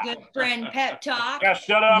 for the good friend pep talk. Yeah,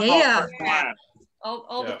 shut up. Yeah.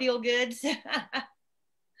 All the feel goods. So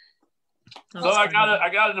I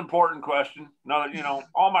got an important question. No,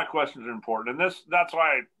 all my questions are important, and that's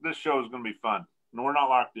why this show is going to be fun. And we're not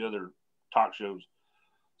like the other talk shows.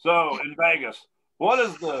 So in Vegas, what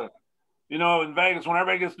is in Vegas, when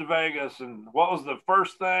everybody gets to Vegas, and what was the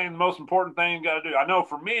first thing, the most important thing you got to do? I know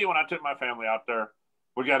for me, when I took my family out there,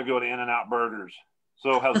 we got to go to In-N-Out Burgers.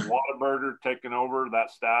 So has Whataburger taken over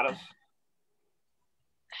that status?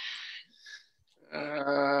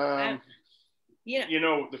 I've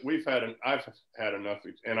had enough,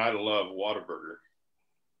 and I love Whataburger,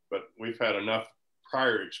 but we've had enough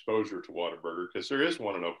prior exposure to Whataburger because there is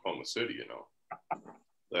one in Oklahoma City,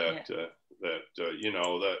 that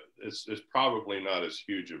it's probably not as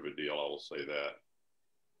huge of a deal. I will say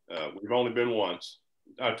that. We've only been once,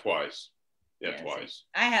 twice. Yeah, twice.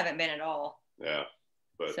 I haven't been at all. Yeah,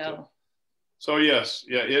 but so yes,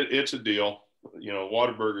 yeah, it's a deal.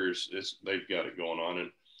 Whataburgers, they've got it going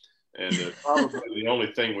on, and probably the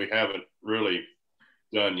only thing we haven't really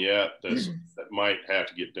done yet. That might have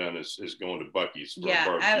to get done is going to Buc-ee's for a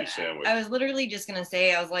barbecue sandwich. I was literally just going to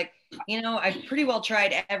say, I was like, I pretty well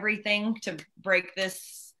tried everything to break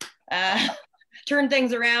this, turn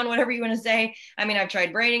things around, whatever you want to say. I mean, I've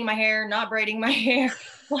tried braiding my hair, not braiding my hair.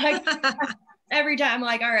 Like every time I'm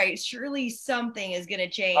like, all right, surely something is going to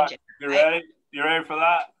change. You ready? You ready for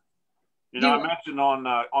that? I mentioned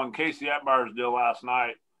on Casey Atbyer's deal last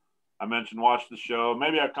night, I mentioned watch the show.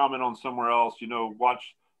 Maybe I comment on somewhere else,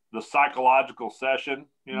 watch the psychological session,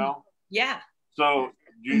 Yeah. So,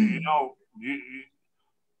 you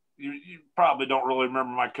probably don't really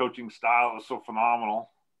remember my coaching style. It was so phenomenal.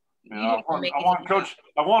 I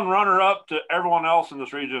won runner up to everyone else in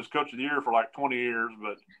this region as coach of the year for like 20 years,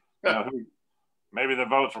 but maybe the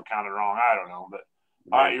votes were kind of wrong. I don't know. But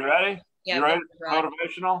all right, you ready? Yeah, you ready?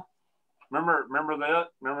 Motivational. Remember that.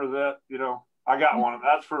 I got one.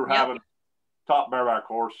 That's for having top bareback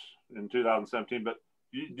horse in 2017. But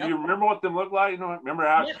do you remember what them look like? Remember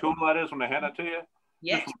how cool that is when they hand it to you?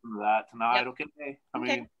 Yes. Just remember that tonight. Okay. I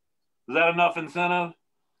mean, is that enough incentive?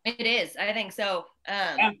 It is. I think so.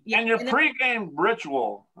 And your pregame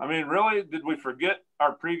ritual. I mean, really, did we forget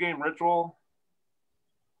our pregame ritual?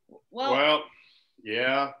 Well,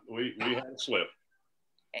 yeah, we had a slip.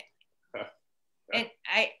 And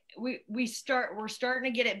we're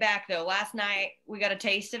starting to get it back though. Last night we got a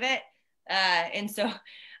taste of it. And so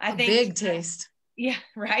I think big taste. Yeah,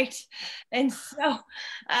 right. And so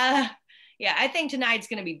I think tonight's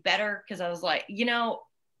gonna be better because I was like,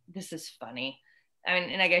 this is funny. I mean,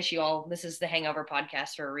 and I guess this is the Hangover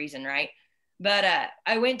podcast for a reason, right? But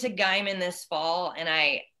I went to Guyman this fall and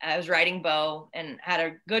I was riding bow and had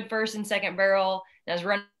a good first and second barrel. And I was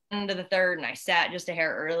running to the third and I sat just a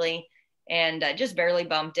hair early and just barely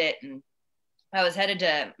bumped it. And I was headed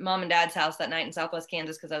to mom and dad's house that night in Southwest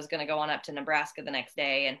Kansas because I was going to go on up to Nebraska the next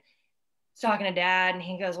day. And I was talking to dad and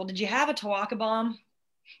he goes, well, did you have a Tawaka bomb?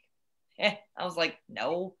 I was like,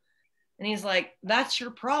 no. And he's like, that's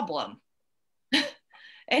your problem.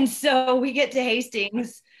 And so we get to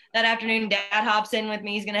Hastings that afternoon. Dad hops in with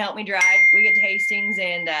me. He's going to help me drive. We get to Hastings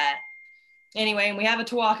and anyway, and we have a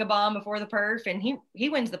Tawaka bomb before the perf, and he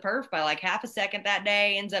wins the perf by like half a second that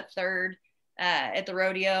day, ends up third at the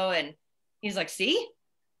rodeo. And he's like, see?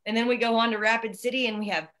 And then we go on to Rapid City and we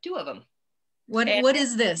have two of them. What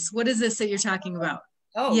is this? What is this that you're talking about?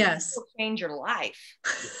 Oh, yes. It'll change your life.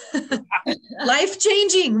 Life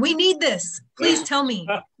changing. We need this. Please tell me.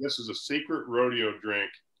 This is a secret rodeo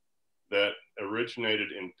drink that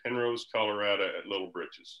originated in Penrose, Colorado at Little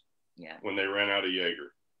Britches. Yeah. When they ran out of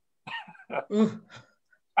Jaeger.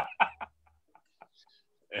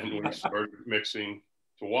 And we started mixing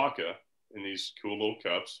Tawaka in these cool little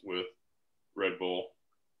cups with Red Bull.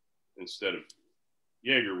 Instead of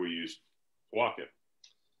Jaeger, we used Tawaka.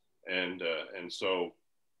 And so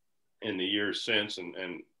in the years since, and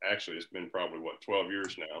actually it's been probably 12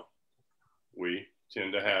 years now, we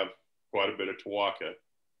tend to have quite a bit of Tawaka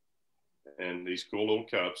and these cool little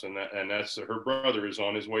cups. And that's her brother is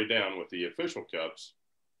on his way down with the official cups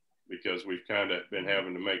because we've kind of been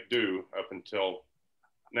having to make do up until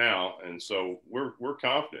now. And so we're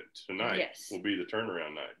confident tonight will be the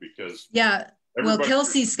turnaround night because well,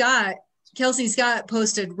 Kelsey Scott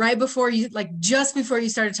posted right before you, like just before you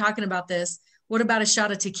started talking about this, what about a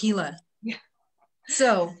shot of tequila? Yeah.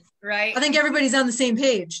 So right. I think everybody's on the same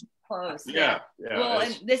page. Close. Yeah. Well,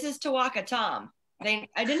 and this is Tawaka Tom. Didn't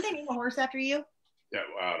they name a horse after you? Yeah,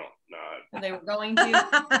 well, I don't know. They were going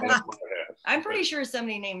to. I'm pretty sure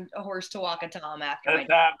somebody named a horse Tawaka Tom after. It's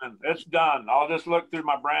happening. It's done. I'll just look through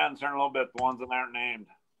my brands here in a little bit, the ones that aren't named.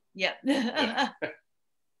 Yep.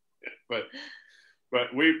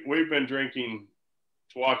 But we've been drinking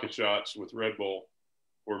Tawaka shots with Red Bull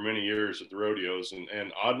for many years at the rodeos,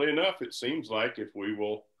 and oddly enough, it seems like if we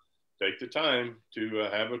will take the time to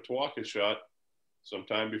have a Tawaka shot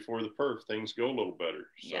sometime before the perf, things go a little better.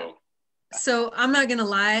 So I'm not gonna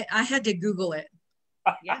lie, I had to Google it.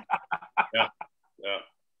 Yeah.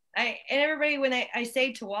 And everybody, when I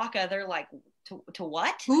say Tawaka, they're like, to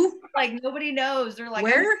what? Who? Like nobody knows. They're like,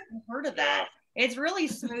 where? I've heard of that. It's really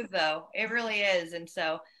smooth though. It really is. And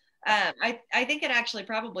so I think it actually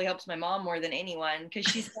probably helps my mom more than anyone because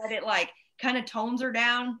she said it like kind of tones her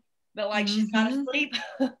down, but like she's not asleep,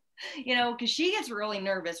 because she gets really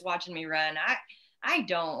nervous watching me run. I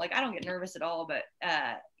don't get nervous at all, but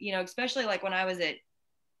especially like when I was at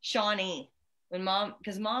Shawnee when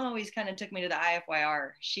because mom always kind of took me to the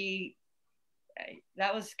IFYR.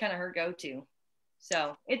 That was kind of her go-to.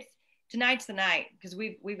 So tonight's the night because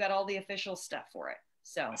we've got all the official stuff for it.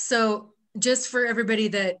 So just for everybody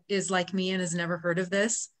that is like me and has never heard of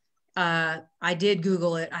this, I did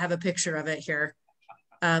Google it. I have a picture of it here.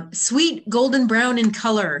 Sweet golden brown in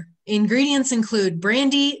color. Ingredients include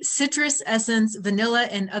brandy, citrus essence, vanilla,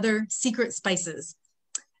 and other secret spices.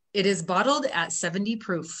 It is bottled at 70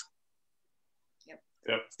 proof.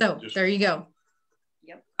 Yep. So there you go.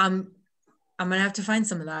 Yep. I'm gonna have to find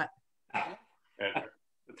some of that. And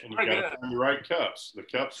you got to find the right cups. The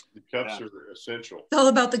cups are essential. It's all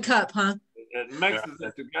about the cup, huh? It mixes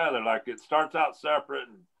it together. Like it starts out separate.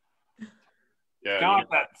 And yeah. Kind of like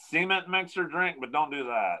that cement mixer drink, but don't do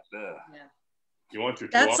that. Yeah. You want your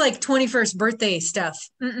That's like 21st birthday stuff.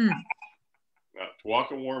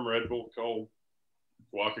 Tuaca warm, Red Bull cold.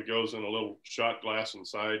 Tuaca goes in a little shot glass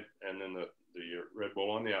inside, and then the Red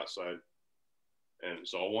Bull on the outside. And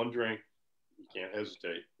it's all one drink. You can't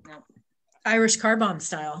hesitate. No. Irish car bomb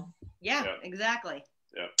style. Yeah, exactly.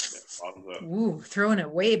 Yeah. Bottoms up. Ooh, throwing it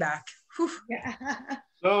way back. Whew. Yeah.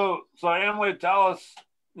 So Emily, tell us,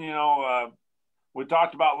 we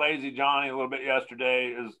talked about Lazy Johnny a little bit yesterday.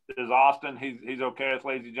 Is Austin? He's okay with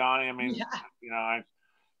Lazy Johnny. I mean,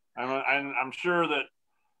 I'm sure that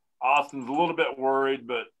Austin's a little bit worried,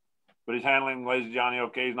 but he's handling Lazy Johnny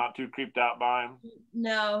okay. He's not too creeped out by him.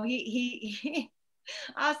 No, he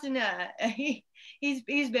Austin.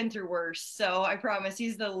 He's been through worse. So I promise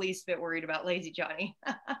he's the least bit worried about Lazy Johnny.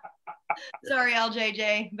 Sorry,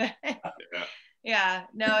 LJJ, but yeah,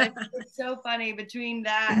 no, it's so funny between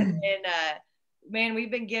that and man,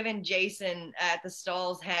 we've been giving Jason at the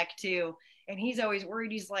stalls heck too. And he's always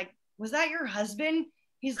worried. He's like, was that your husband?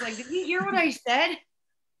 He's like, did you hear what I said?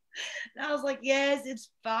 And I was like, yes, it's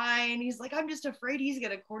fine. He's like, I'm just afraid he's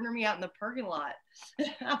going to corner me out in the parking lot.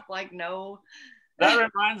 I'm like, no. That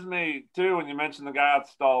reminds me too, when you mentioned the guy at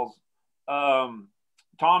the stalls, Tom,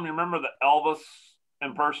 you remember the Elvis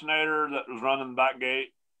impersonator that was running the back gate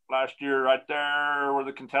last year right there where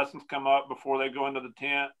the contestants come up before they go into the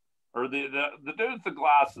tent? Or the dude with the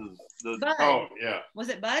glasses. Bud. Oh, yeah. Was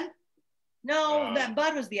it Bud? No, that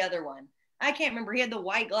Bud was the other one. I can't remember. He had the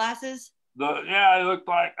white glasses. He looked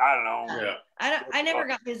like, I don't know. Yeah. I never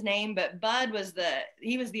got his name, but Bud was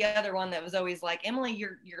the other one that was always like, Emily,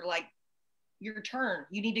 you're like, your turn.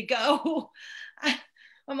 You need to go.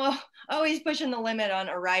 I'm always pushing the limit on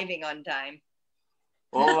arriving on time.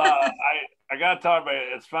 Well, I got to talk about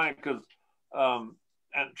it. It's funny because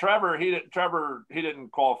and Trevor, he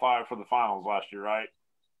didn't qualify for the finals last year, right?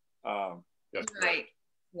 Right.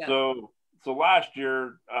 Yeah. So last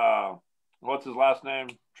year, what's his last name?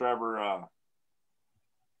 Trevor,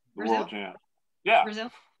 the world champ. Yeah.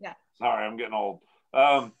 Brazil. Yeah. Sorry, I'm getting old.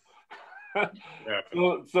 So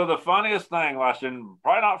the funniest thing last year,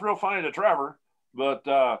 probably not real funny to Trevor, but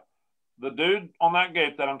the dude on that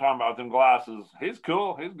gate that I'm talking about with them glasses, he's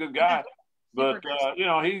cool. He's a good guy. But,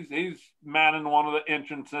 he's manning one of the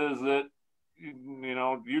entrances that,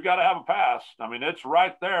 you got to have a pass. I mean, it's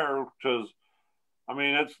right there because,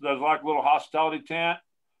 there's like a little hospitality tent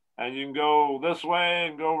and you can go this way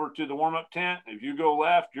and go over to the warm-up tent. If you go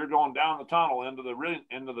left, you're going down the tunnel into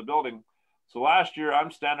the building. So last year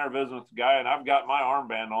I'm standing there visiting with the guy and I've got my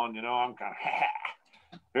armband on, I'm kind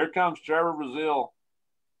of, here comes Trevor Brazil.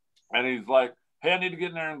 And he's like, hey, I need to get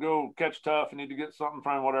in there and go catch Tough. I need to get something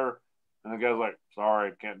from him, whatever. And the guy's like,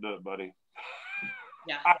 sorry, can't do it, buddy.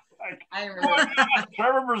 Yeah. I remember.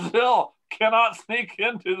 Trevor Brazil cannot sneak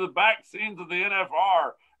into the back scenes of the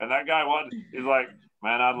NFR. And that guy he's like,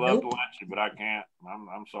 man, I'd love to let you, but I can't.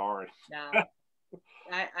 I'm sorry. No.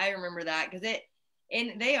 I remember that because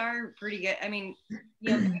they are pretty good. I mean,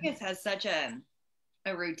 Vegas has such a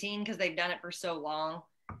routine because they've done it for so long.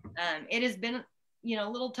 It has been, a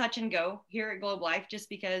little touch and go here at Globe Life just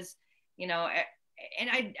because,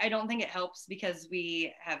 and I don't think it helps because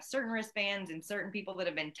we have certain wristbands and certain people that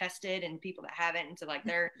have been tested and people that haven't. And so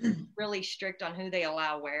they're really strict on who they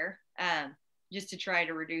allow wear, just to try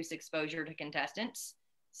to reduce exposure to contestants.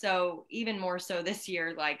 So even more so this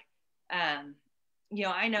year,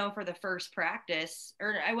 I know for the first practice,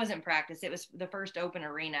 or I wasn't practice, it was the first open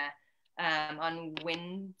arena on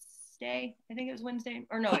Wednesday. I think it was Wednesday,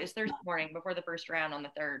 or no, it was Thursday morning before the first round on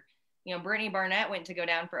the 3rd. Brittany Barnett went to go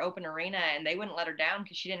down for open arena and they wouldn't let her down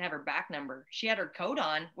because she didn't have her back number. She had her coat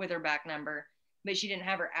on with her back number, but she didn't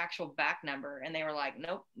have her actual back number. And they were like,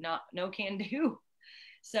 nope, no can do.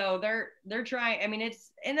 So they're trying. I mean,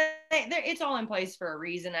 it's all in place for a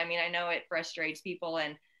reason. I mean, I know it frustrates people.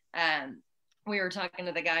 And we were talking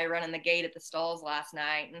to the guy running the gate at the stalls last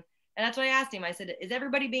night. And that's what I asked him. I said, is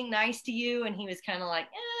everybody being nice to you? And he was kind of like,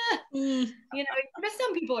 but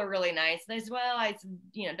some people are really nice. And I said, well,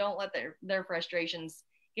 don't let their frustrations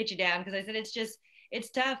get you down. Cause I said, it's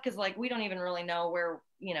tough. Cause we don't even really know where,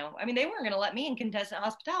 they weren't going to let me in contestant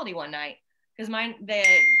hospitality one night. Cause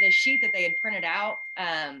the sheet that they had printed out,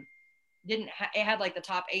 it had like the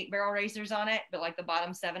top 8 barrel racers on it, but like the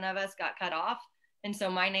bottom 7 of us got cut off. And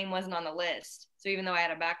so my name wasn't on the list. So even though I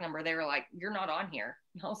had a back number, they were like, you're not on here.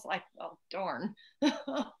 And I was like, well, darn.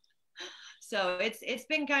 So it's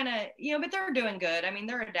been kind of, you know, but they're doing good. I mean,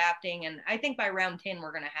 they're adapting. And I think by round 10,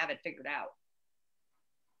 we're going to have it figured out.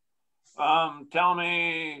 Tell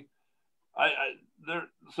me,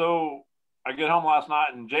 so I get home last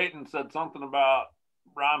night and Jayden said something about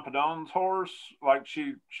Ryan Padone's horse. Like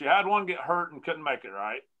she had one get hurt and couldn't make it,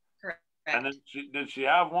 right? Correct. And then did she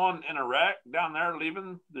have one in a wreck down there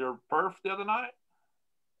leaving their perf the other night?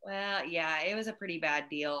 Well, yeah, it was a pretty bad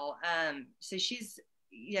deal. So she's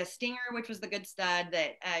Stinger, which was the good stud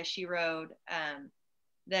that she rode,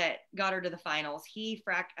 that got her to the finals.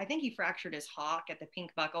 I think he fractured his hock at the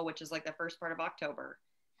pink buckle, which is like the first part of October.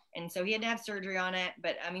 And so he had to have surgery on it,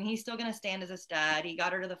 but I mean, he's still going to stand as a stud. He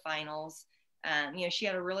got her to the finals. You know, she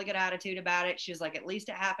had a really good attitude about it. She was like, at least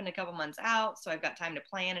it happened a couple months out, so I've got time to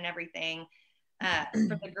plan and everything.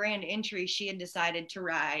 For the grand entry, she had decided to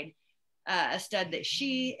ride a stud that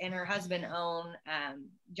she and her husband own,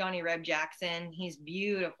 Johnny Reb Jackson. He's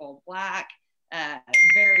beautiful, black,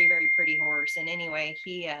 very, very pretty horse. And anyway,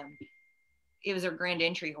 it was her grand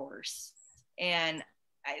entry horse. And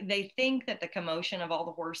they think that the commotion of all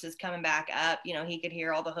the horses coming back up, you know, he could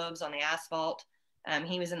hear all the hooves on the asphalt.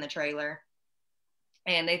 He was in the trailer.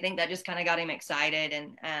 And they think that just kind of got him excited.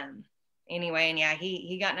 And anyway, and yeah,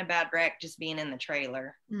 he got in a bad wreck just being in the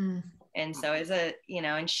trailer. And so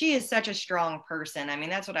and she is such a strong person. I mean,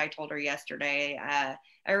 that's what I told her yesterday.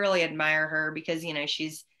 I really admire her because, you know,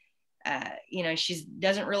 she's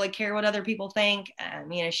doesn't really care what other people think.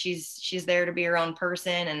 You know, she's there to be her own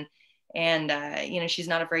person, and you know, she's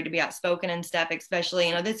not afraid to be outspoken and stuff, especially,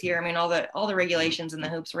 you know, this year. I mean, all the regulations and the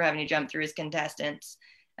hoops we're having to jump through as contestants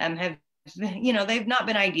have, you know, they've not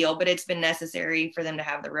been ideal, but it's been necessary for them to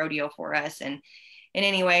have the rodeo for us. And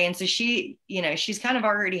anyway, and so she, you know, she's kind of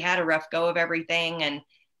already had a rough go of everything. And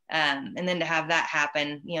then to have that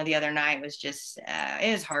happen, you know, the other night was just,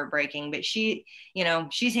 it was heartbreaking, but she, you know,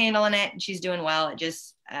 she's handling it and she's doing well. It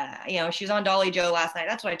just, you know, she was on Dolly Joe last night.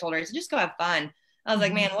 That's what I told her. I said, just go have fun. I was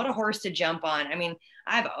like, man, what a horse to jump on. I mean,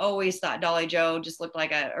 I've always thought Dolly Joe just looked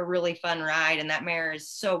like a really fun ride, and that mare is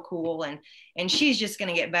so cool. And she's just going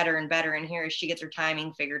to get better and better in here as she gets her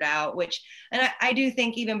timing figured out, and I do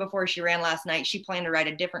think even before she ran last night, she planned to ride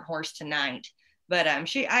a different horse tonight, but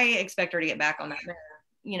I expect her to get back on that mare,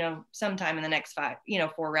 you know, sometime in the next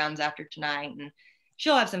 4 rounds after tonight, and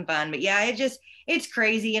she'll have some fun. But yeah, it's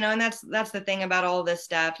crazy, you know, and that's the thing about all this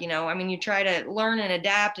stuff, you know. I mean, you try to learn and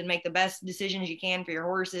adapt and make the best decisions you can for your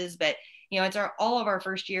horses, but you know, it's all of our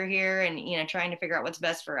first year here, and you know, trying to figure out what's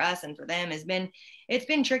best for us and for them it's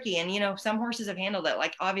been tricky. And you know, some horses have handled it,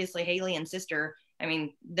 like obviously Haley and Sister. I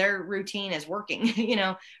mean, their routine is working, you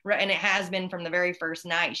know, and it has been from the very first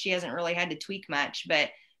night. She hasn't really had to tweak much,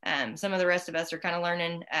 but some of the rest of us are kind of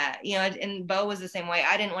learning, you know. And Bo was the same way.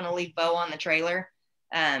 I didn't want to leave Bo on the trailer,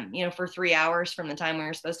 you know, for 3 hours from the time we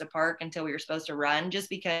were supposed to park until we were supposed to run, just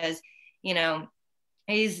because, you know,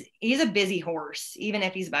 he's a busy horse, even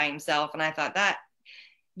if he's by himself. And I thought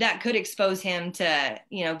that could expose him to,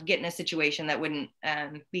 you know, get in a situation that wouldn't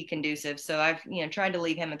be conducive. So I've, you know, tried to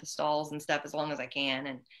leave him at the stalls and stuff as long as I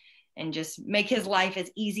can, and just make his life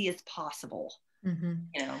as easy as possible. You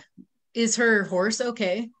know. Is her horse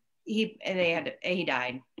okay? He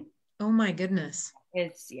died. Oh my goodness.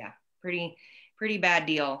 It's pretty bad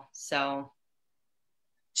deal. So.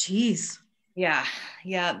 Jeez. Yeah.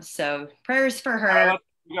 So prayers for her.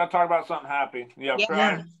 We got to talk about something happy. Yeah.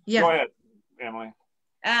 Yeah. Go ahead, Emily.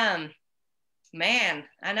 Man,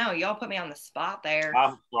 I know y'all put me on the spot there.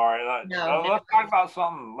 I'm sorry. Let's talk about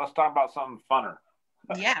something. Let's talk about something funner.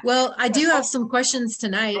 Yeah. Well, I do have some questions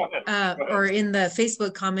tonight, Go ahead. or in the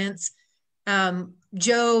Facebook comments.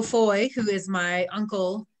 Joe Foy, who is my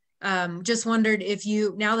uncle, just wondered if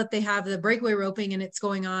now that they have the breakaway roping and it's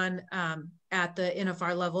going on at the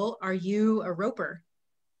NFR level, are you a roper?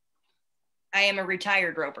 I am a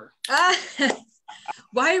retired roper.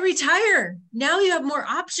 Why retire? Now you have more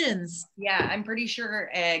options. Yeah, I'm pretty sure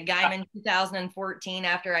Guyman 2014,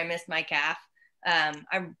 after I missed my calf,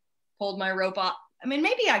 I pulled my rope off. I mean,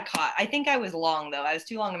 maybe I think I was long though. I was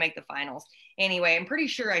too long to make the finals. Anyway, I'm pretty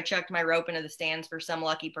sure I chucked my rope into the stands for some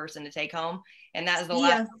lucky person to take home. And that was the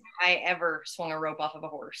last time I ever swung a rope off of a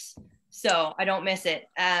horse. So I don't miss it.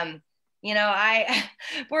 You know,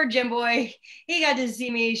 poor Jim Boy, he got to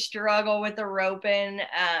see me struggle with the roping.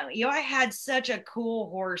 You know, I had such a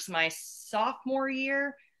cool horse my sophomore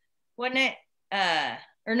year, wasn't it?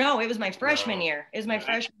 Or no, it was my freshman year. It was my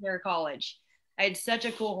freshman year of college. I had such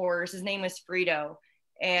a cool horse. His name was Frito.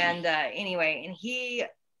 And anyway, and he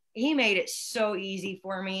he made it so easy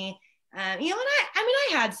for me. You know, and I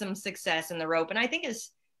had some success in the rope, and I think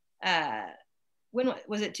it's, when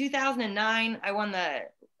was it 2009? I won the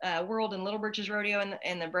World and Little Britches Rodeo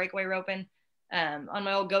and the breakaway roping on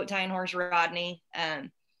my old goat tying horse Rodney.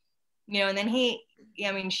 You know, and then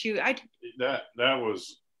that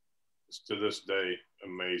was, to this day,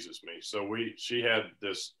 amazes me. So she had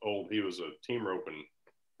this he was a team roping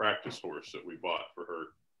practice horse that we bought for her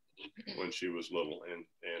when she was little,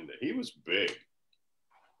 and he was big,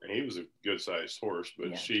 and he was a good sized horse,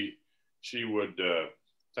 but she would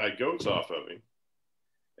tie goats off of him,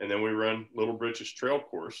 and then we run Little Britches trail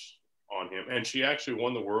course on him, and she actually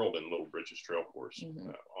won the world in Little Britches trail course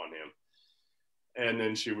on him, and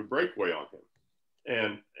then she would breakaway on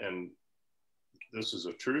him, and this is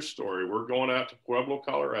a true story. We're going out to Pueblo,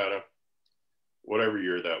 Colorado, whatever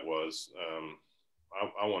year that was.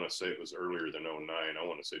 I want to say it was earlier than 09. I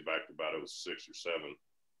want to say back to about 06 or 07.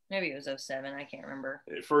 Maybe it was 07. I can't remember.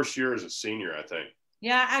 First year as a senior, I think.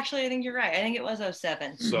 Yeah, actually, I think you're right. I think it was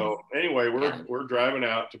 07. So anyway, we're driving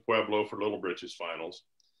out to Pueblo for Little Britches finals,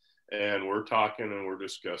 and we're talking and we're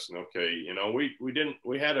discussing. Okay, you know,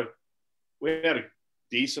 we had a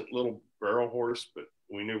decent little barrel horse, but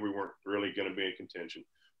we knew we weren't really going to be in contention.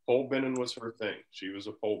 Pole bending was her thing. She was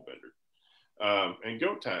a pole bender. And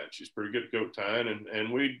goat tying. She's pretty good at goat tying.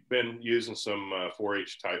 And we'd been using some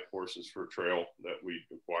 4-H type horses for trail that we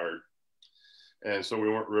acquired. And so we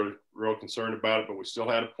weren't real concerned about it, but we still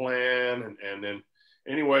had a plan. And then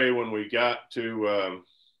anyway, when we got to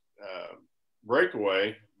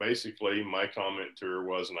breakaway, basically my comment to her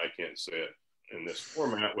was, and I can't say it in this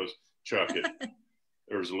format, was chuck it.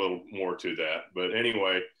 There was a little more to that. But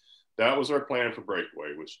anyway, that was our plan for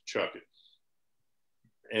breakaway, was chuck it.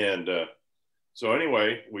 And so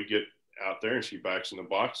anyway, we get out there and she backs in the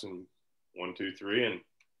box and 1, 2, 3, and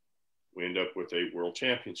we end up with a world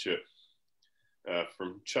championship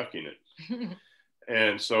from chucking it.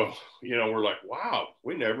 And so, you know, we're like, wow,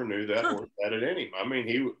 we never knew that horse had it in him. I mean,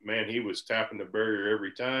 he was tapping the barrier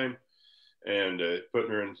every time and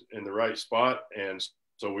putting her in the right spot. And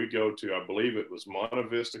so we go to, I believe it was Monte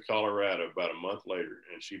Vista, Colorado, about a month later,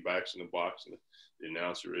 and she backs in the box, and the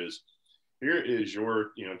announcer is, here is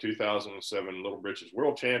your, 2007 Little Britches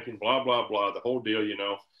world champion, blah, blah, blah, the whole deal,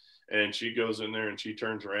 and she goes in there and she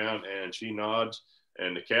turns around and she nods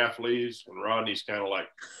and the calf leaves, and Rodney's kind of like,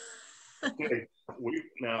 okay,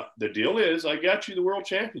 now the deal is I got you the world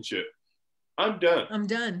championship. I'm done.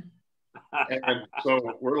 And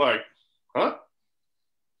so we're like, huh?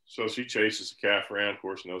 So she chases the calf around, of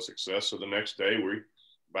course, no success. So the next day we're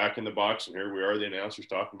back in the box, and here we are, the announcers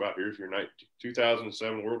talking about, here's your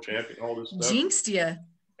 2007 world champion, all this stuff. Jinxed you.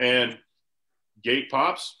 And gate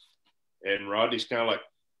pops, and Rodney's kind of like,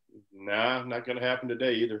 nah, not going to happen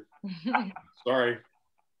today either. Sorry.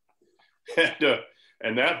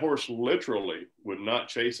 And that horse literally would not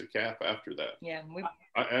chase a calf after that. Yeah.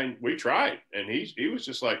 We tried, and he was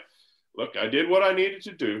just like, look, I did what I needed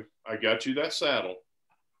to do. I got you that saddle.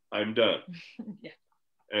 I'm done. Yeah.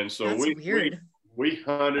 And so we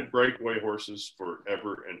hunted breakaway horses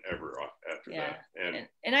forever and ever after that.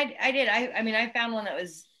 And I did. I mean, I found one that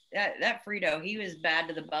was that Frito. He was bad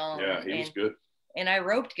to the bone. Yeah, he was good. And I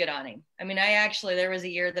roped good on him. I mean, there was a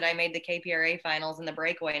year that I made the KPRA finals in the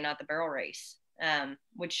breakaway, not the barrel race,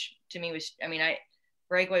 which to me was,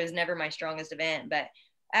 breakaway was never my strongest event, but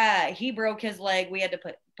he broke his leg. We had to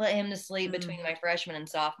put him to sleep between my freshman and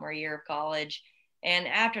sophomore year of college. And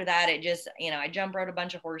after that, it just, I jump rode a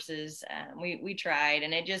bunch of horses. We tried,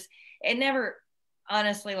 and it never,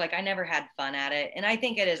 honestly, like, I never had fun at it. And I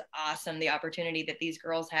think it is awesome, the opportunity that these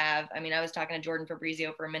girls have. I mean, I was talking to Jordan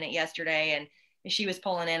Fabrizio for a minute yesterday, and she was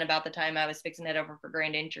pulling in about the time I was fixing it over for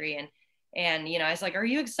grand entry. And, I was like, are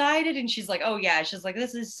you excited? And she's like, oh yeah. She's like,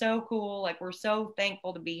 this is so cool. Like, we're so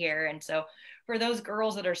thankful to be here. And so for those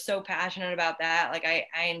girls that are so passionate about that, like, I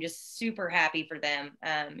am just super happy for them.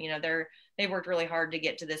 They've worked really hard to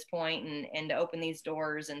get to this point and to open these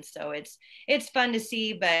doors. And so it's fun to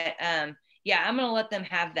see, but, yeah, I'm going to let them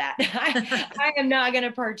have that. I am not going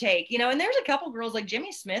to partake, and there's a couple girls like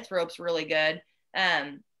Jimmy Smith ropes really good.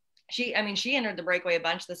 She entered the breakaway a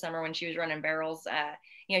bunch this summer when she was running barrels.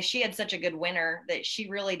 She had such a good winter that she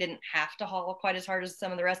really didn't have to haul quite as hard as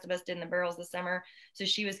some of the rest of us did in the barrels this summer. So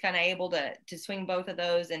she was kind of able to swing both of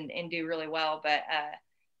those and do really well. But,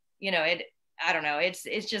 I don't know.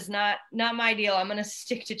 It's just not my deal. I'm going to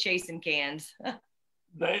stick to chasing cans.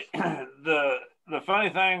 The funny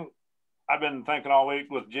thing I've been thinking all week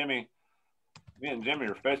with Jimmy, me and Jimmy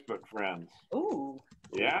are Facebook friends. Ooh.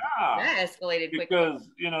 Yeah. That escalated quickly. Because,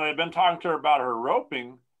 they've been talking to her about her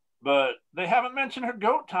roping, but they haven't mentioned her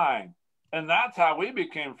goat tying. and that's how we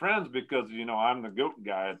became friends because, you know, I'm the goat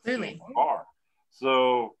guy at the Clearly. bar.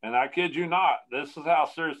 So, and I kid you not, this is how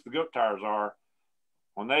serious the goat tires are.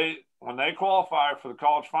 When they qualify for the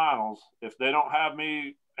college finals, if they don't have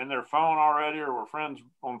me in their phone already or we're friends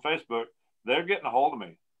on Facebook, they're getting a hold of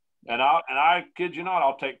me. And I kid you not,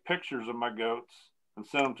 I'll take pictures of my goats and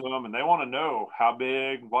send them to them, and they want to know how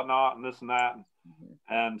big, whatnot, and this and that.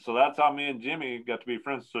 And so that's how me and Jimmy got to be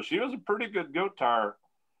friends. So she was a pretty good goat tire.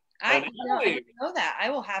 I didn't know that.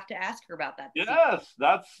 I will have to ask her about that. Yes,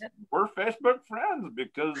 we're Facebook friends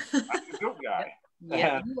because I'm the goat guy.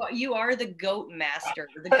 Yeah, you are the goat master,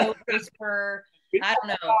 the goat whisperer. I don't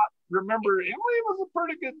know. Remember, Emily was a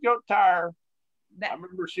pretty good goat tire. I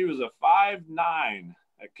remember she was a 5'9"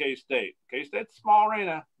 at K-State. K-State's a small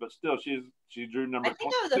arena, but still, she drew number 22. I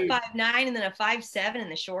think I was a 5'9" and then a 5'7" in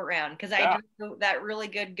the short round because I drew that really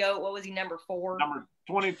good goat. What was he, number 4? Number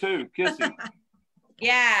 22, Kissy.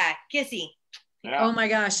 Yeah, Kissy. Yeah. Oh my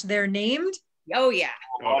gosh, they're named? Oh yeah.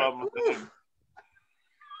 A lot of them.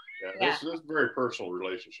 Yeah, this is a very personal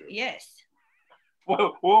relationship. Yes.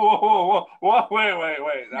 Whoa,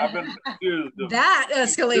 wait. I've been confused. That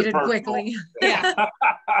escalated quickly. Yeah.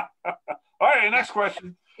 All right, next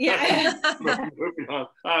question. Yeah. Moving on.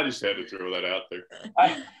 I just had to throw that out there.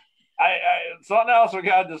 I something else we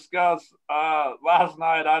got to discuss. Last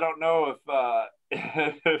night, I don't know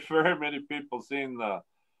if very many people seen the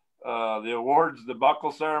awards, the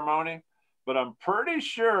buckle ceremony, but I'm pretty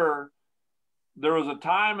sure there was a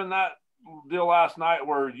time in that deal last night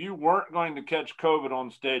where you weren't going to catch COVID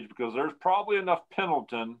on stage because there's probably enough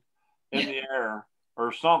Pendleton in the air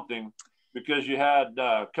or something because you had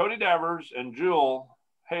Cody Devers and Jewel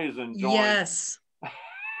Hazen join. Yes.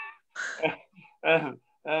 and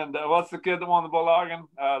what's the kid that won the bulldogging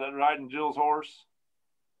that riding Jewel's horse?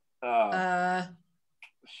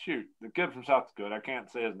 Shoot, the kid from South Dakota. I can't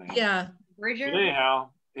say his name. Yeah. Bridger? But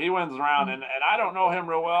anyhow, he wins around, and I don't know him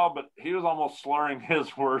real well, but he was almost slurring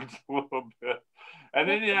his words a little bit. And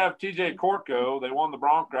then you have TJ Corco. They won the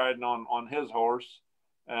bronc riding on his horse,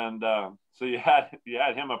 and so you had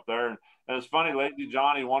him up there. And it's funny, Lazy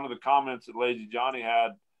Johnny. One of the comments that Lazy Johnny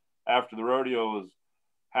had after the rodeo was,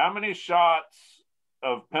 "How many shots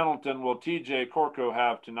of Pendleton will TJ Corco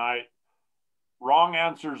have tonight? Wrong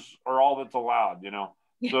answers are all that's allowed, you know."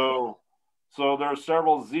 Yeah. So there's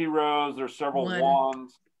several zeros, there's several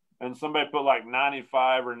ones, and somebody put like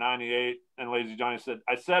 95 or 98, and Lazy Johnny said,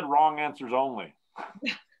 "I said wrong answers only."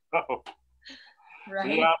 So,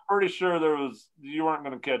 right. Yeah, I'm pretty sure you weren't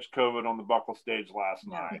going to catch COVID on the buckle stage last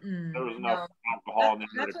night. There was enough alcohol in there.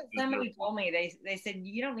 That's what somebody told me. They said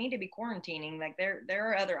you don't need to be quarantining. Like there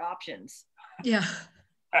are other options. Yeah.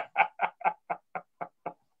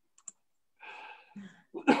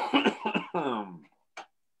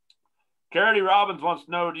 Carity Robbins wants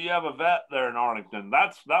to know, do you have a vet there in Arlington?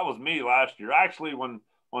 That was me last year. Actually, when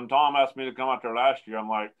Tom asked me to come out there last year, I'm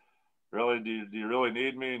like, really, do you really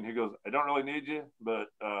need me? And he goes, I don't really need you, but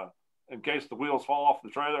in case the wheels fall off the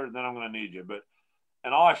trailer, then I'm going to need you. But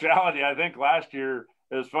in all actuality, I think last year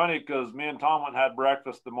it was funny because me and Tom went and had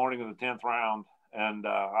breakfast the morning of the 10th round, and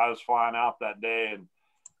I was flying out that day,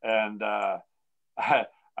 and I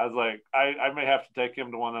was like, I may have to take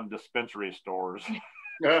him to one of them dispensary stores.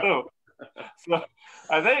 So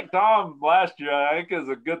I think Tom last year, I think is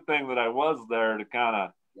a good thing that I was there to kind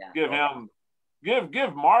of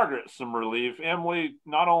give Margaret some relief. Emily,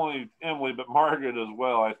 not only Emily, but Margaret as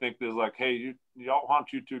well. I think is like, hey, y'all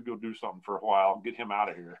want you to go do something for a while, get him out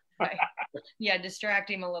of here. Right. Yeah,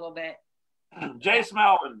 distract him a little bit. Jace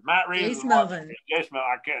Melvin, Matt Reeves. Jace Melvin. Jace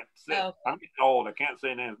Melvin. I can't say. Oh. I'm getting old. I can't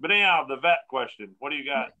say names. But anyhow, the vet question. What do you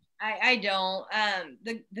got? I don't.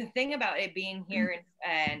 The thing about it being here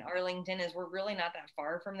in Arlington is we're really not that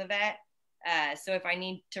far from the vet. So if I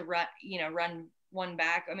need to run one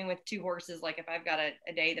back, I mean, with 2 horses, like if I've got a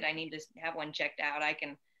day that I need to have one checked out, I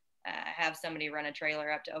can have somebody run a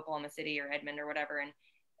trailer up to Oklahoma City or Edmond or whatever.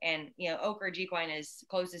 And Oak Ridge Equine is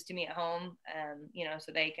closest to me at home.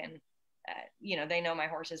 So they can, they know my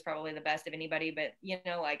horse is probably the best of anybody, but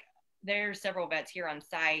like there's several vets here on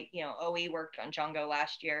site. OE worked on Chongo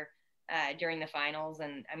last year during the finals.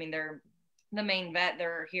 And I mean, they're the main vet.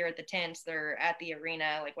 They're here at the tents. They're at the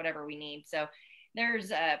arena, like whatever we need. So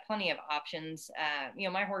there's plenty of options.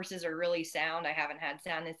 My horses are really sound. I haven't had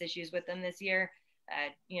soundness issues with them this year.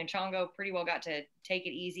 Chongo pretty well got to take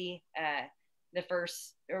it easy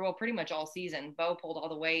pretty much all season. Bo pulled all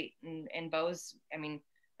the weight and Bo's, I mean,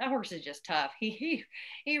 that horse is just tough. He's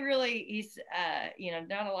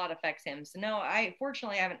not a lot affects him. So no, I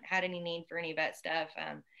fortunately haven't had any need for any vet stuff.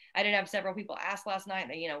 I did have several people ask last night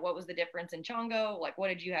that, what was the difference in Chongo? Like, what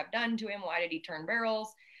did you have done to him? Why did he turn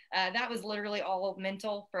barrels? that was literally all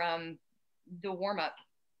mental from the warm up.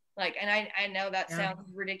 Like, and I know that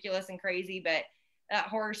sounds ridiculous and crazy, but that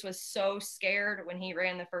horse was so scared when he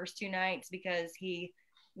ran the first 2 nights because he,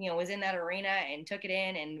 was in that arena and took it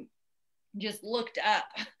in and just looked up.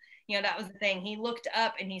 That was the thing. He looked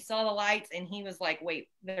up and he saw the lights and he was like, wait,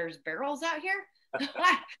 there's barrels out here?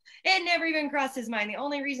 It never even crossed his mind. The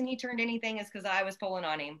only reason he turned anything is because I was pulling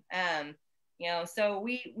on him. So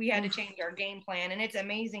we had to change our game plan, and it's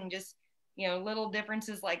amazing just, little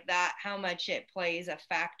differences like that, how much it plays a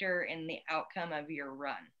factor in the outcome of your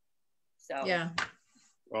run. So, yeah.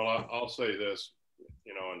 Well, I'll say this,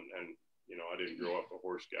 and I didn't grow up a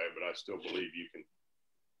horse guy, but I still believe you can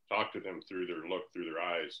talk to them through their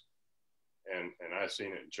eyes. And I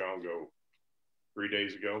seen it in Chongo 3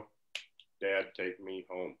 days ago. Dad, take me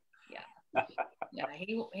home. Yeah. Yeah.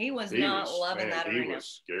 He was not loving that arena. He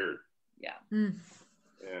was scared. Yeah.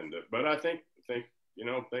 And, but I think,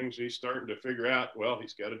 things he's starting to figure out. Well,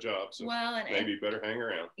 he's got a job, so maybe better hang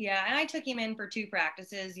around. Yeah. And I took him in for 2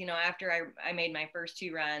 practices, after I made my first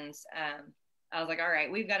 2 runs. I was like, all right,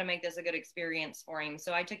 we've got to make this a good experience for him.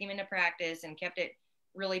 So I took him into practice and kept it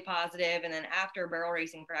really positive. And then after barrel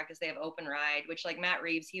racing practice, they have open ride, which like Matt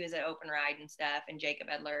Reeves, he was at open ride and stuff, and Jacob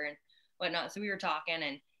Edler and whatnot. So we were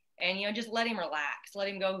talking and just let him relax, let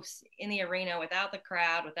him go in the arena without the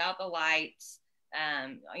crowd, without the lights,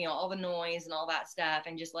 all the noise and all that stuff,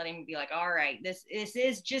 and just let him be like, all right, this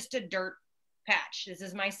is just a dirt patch. This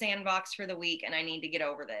is my sandbox for the week, and I need to get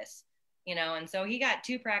over this, and so he got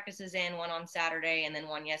 2 practices in, one on Saturday and then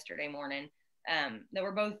one yesterday morning, that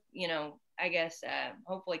were both, I guess,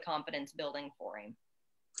 hopefully confidence building for him.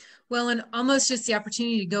 Well, and almost just the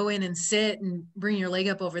opportunity to go in and sit and bring your leg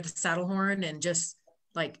up over the saddle horn and just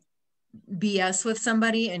like BS with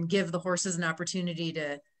somebody and give the horses an opportunity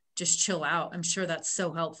to just chill out. I'm sure that's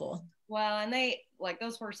so helpful. Well, and they like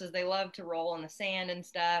those horses, they love to roll in the sand and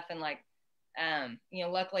stuff. And like,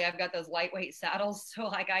 luckily I've got those lightweight saddles. So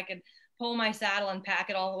like I could pull my saddle and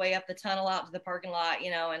pack it all the way up the tunnel out to the parking lot,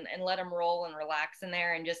 and let them roll and relax in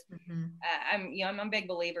there. And just, I'm a big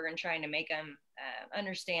believer in trying to make them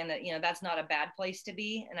understand that, that's not a bad place to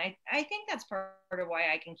be. And I think that's part of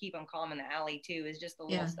why I can keep them calm in the alley too, is just the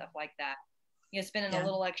little stuff like that, spending a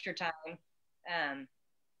little extra time,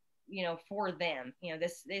 for them,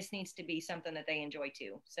 this needs to be something that they enjoy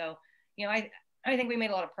too. So, I think we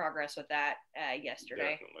made a lot of progress with that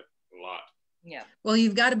yesterday. Definitely a lot. Yeah. Well,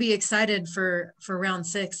 you've got to be excited for round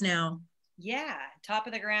 6 now. Yeah. Top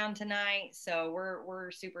of the ground tonight. So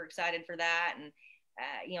we're super excited for that. And,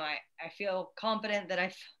 I feel confident that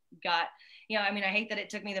I've got, I hate that it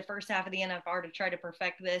took me the first half of the NFR to try to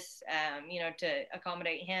perfect this, to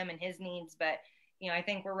accommodate him and his needs. But, I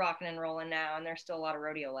think we're rocking and rolling now, and there's still a lot of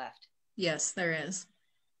rodeo left. Yes, there is.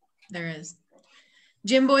 There is.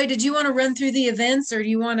 Jim Boy, did you want to run through the events, or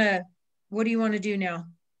what do you want to do now?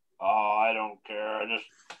 Oh, I don't care.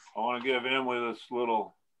 I want to give Emily this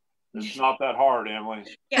little, it's not that hard, Emily.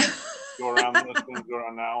 Yeah. Go around this one, go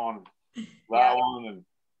around that one,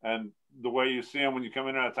 and the way you see them when you come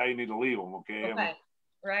in there, that's how you need to leave them, okay? Okay.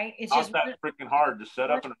 Right? It's not just that freaking hard to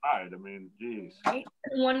set up and ride. Geez. Right?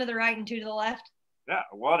 1 to the right and 2 to the left. Yeah,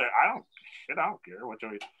 what? I don't care which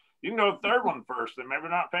way. You can go the 3rd one first. They maybe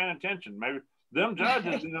not paying attention. Maybe them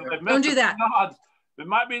judges, they've don't do that. Nods. It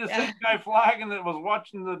might be the same guy flagging that was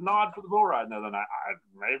watching the nod for the bull ride the other night.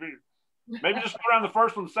 Maybe just go around the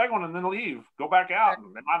 1st one, the 2nd one, and then leave. Go back out,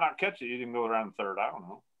 and they might not catch it. You didn't go around the 3rd. I don't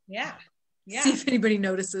know. Yeah. See if anybody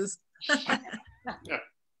notices.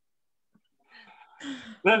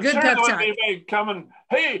 Then good pep talk. They coming.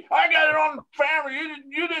 Hey, I got it on camera.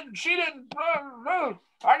 You didn't. She didn't. I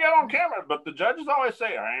got it on camera. But the judges always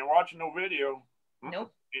say, "I ain't watching no video."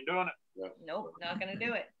 Nope. Ain't doing it. Nope. Not gonna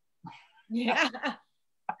do it. Yeah.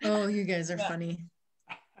 Oh, you guys are funny.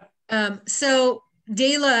 So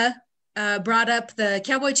Dayla brought up the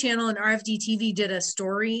Cowboy Channel, and RFD TV did a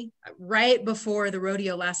story right before the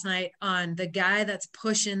rodeo last night on the guy that's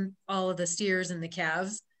pushing all of the steers and the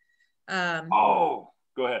calves.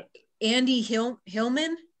 Go ahead. Andy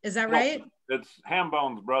Hillman, is that right? It's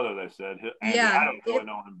Hambone's brother, they said. Andy, yeah, I don't really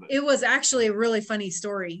know him. But it was actually a really funny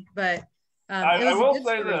story, but I will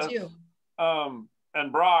say this. Too.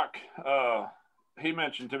 And Brock, he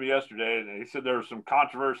mentioned to me yesterday, and he said there was some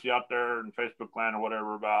controversy out there in Facebook land or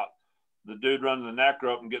whatever about the dude running the neck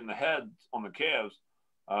rope and getting the heads on the calves.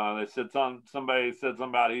 They said somebody said something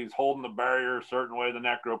about he's holding the barrier a certain way, the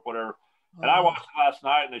neck rope, whatever. And I watched it last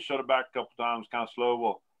night, and they showed it back a couple times, kind of slow.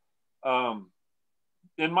 Well,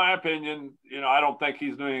 in my opinion, I don't think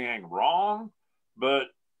he's doing anything wrong, but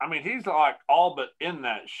he's like all but in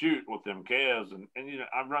that chute with them calves, and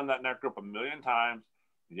I've run that neck rope a million times.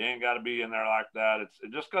 You ain't got to be in there like that. It's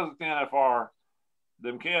just because it's the NFR,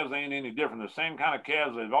 them calves ain't any different. The same kind of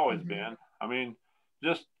calves they've always been. I mean,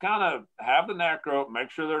 just kind of have the neck rope, make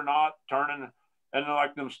sure they're not turning. And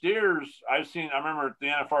like them steers, I remember at the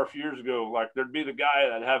NFR a few years ago, like there'd be the guy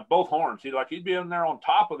that have both horns. He'd be in there on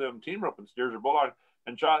top of them team roping steers or bulldog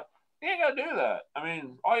and try. You ain't got to do that. I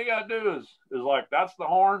mean, all you got to do is like, that's the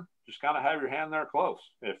horn. Just kind of have your hand there close.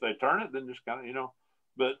 If they turn it, then just kind of,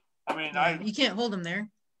 but I mean, you can't hold them there.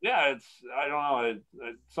 Yeah, I don't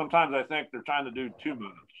know. Sometimes I think they're trying to do too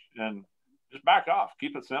much and just back off.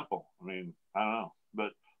 Keep it simple. I mean, I don't know,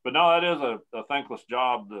 but no, that is a thankless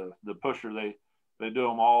job. The pusher, they do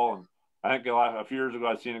them all. And I think a few years ago,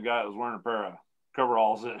 I'd seen a guy that was wearing a pair of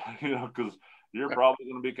coveralls that, because you're probably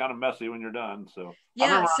going to be kind of messy when you're done. So yeah, I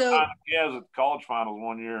remember I was at the college finals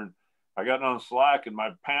one year, and I got on slack and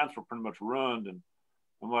my pants were pretty much ruined. And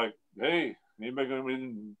I'm like, hey, anybody going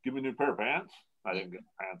to give me a new pair of pants? I didn't get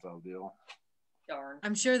the pants out of the deal. Darn.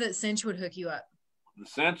 I'm sure that Cinch would hook you up. The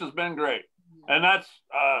Cinch has been great. And that's,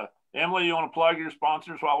 Emily, you want to plug your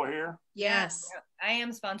sponsors while we're here? Yes. I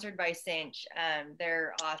am sponsored by Cinch.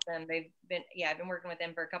 They're awesome. I've been working with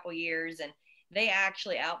them for a couple years, and they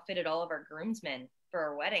actually outfitted all of our groomsmen for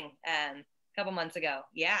our wedding a couple months ago.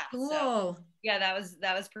 Yeah. Cool. So, yeah, that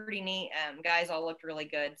was pretty neat. Guys all looked really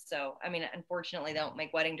good. So, I mean, unfortunately, they don't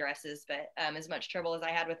make wedding dresses, but as much trouble as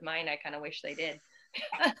I had with mine, I kind of wish they did.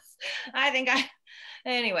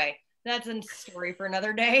 Anyway, that's a story for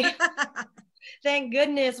another day. Thank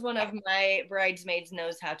goodness one of my bridesmaids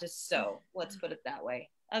knows how to sew. Let's put it that way.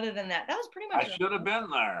 Other than that, that was pretty much. I should have been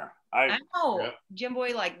there. I know, yeah. Jim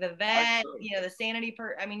Boy, like the vet, the sanity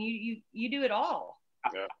I mean, you do it all.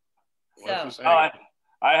 Yeah. So I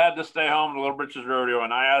had to stay home to Little Britches Rodeo,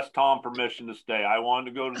 and I asked Tom permission to stay. I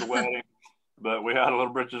wanted to go to the wedding, but we had a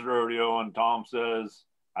Little Britches Rodeo, and Tom says,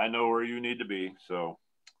 "I know where you need to be." So.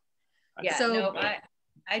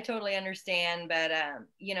 I totally understand, but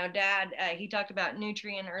Dad, he talked about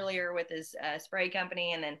Nutrien earlier with his spray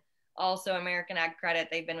company, and then also American Ag Credit.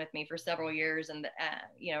 They've been with me for several years, and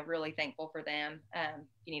really thankful for them. If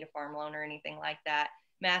you need a farm loan or anything like that,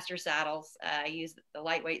 Master Saddles, I use the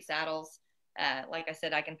lightweight saddles. Like I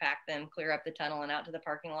said, I can pack them, clear up the tunnel and out to the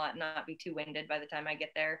parking lot, and not be too winded by the time I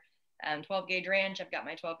get there. 12 gauge ranch. I've got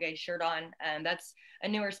my 12 gauge shirt on. That's a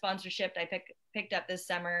newer sponsorship I picked up this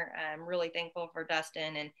summer. I'm really thankful for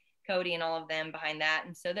Dustin and Cody and all of them behind that.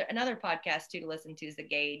 And so another podcast too to listen to is The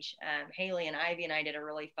Gauge. Haley and Ivy and I did a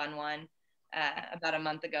really fun one about a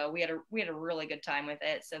month ago. We had a really good time with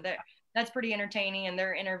it. So that's pretty entertaining, and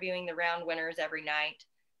they're interviewing the round winners every night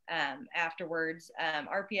afterwards.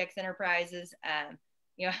 RPX Enterprises,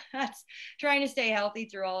 that's trying to stay healthy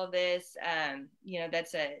through all of this.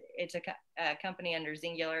 It's a company under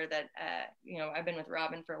Singular that, I've been with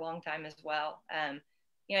Robin for a long time as well.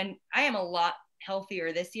 And I am a lot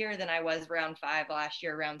healthier this year than I was round 5 last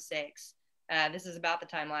year, round 6. This is about the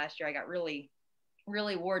time last year I got really,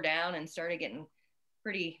 really wore down and started getting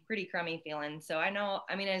pretty crummy feeling. So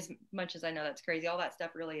as much as I know that's crazy, all that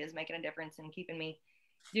stuff really is making a difference and keeping me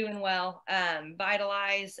doing well.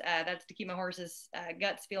 Vitalize, that's to keep my horses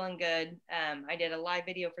guts feeling good. I did a live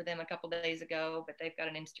video for them a couple days ago, but they've got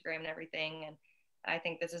an Instagram and everything, and I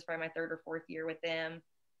think this is probably my 3rd or 4th year with them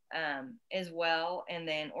as well. And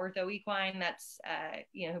then Ortho Equine, that's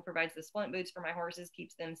who provides the splint boots for my horses,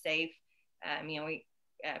 keeps them safe. We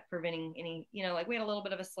preventing any, like we had a little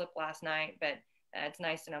bit of a slip last night, but it's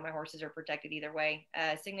nice to know my horses are protected either way.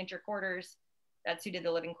 Signature Quarters, that's who did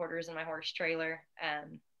the living quarters in my horse trailer.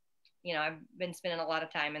 I've been spending a lot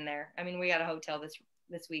of time in there. I mean, we got a hotel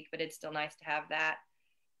this week, but it's still nice to have that.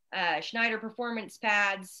 Schneider Performance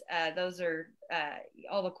Pads, those are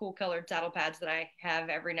all the cool colored saddle pads that I have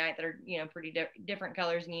every night that are, pretty different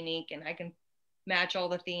colors and unique, and I can match all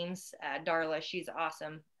the themes. Darla, she's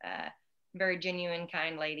awesome. Very genuine,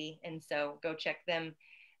 kind lady. And so go check them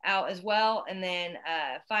out as well. And then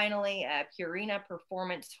finally, Purina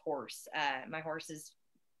Performance Horse. My horses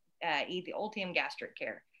eat the Ultium Gastric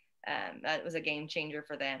Care. That was a game changer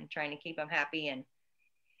for them, trying to keep them happy and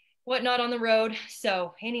whatnot on the road.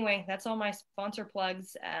 So anyway, that's all my sponsor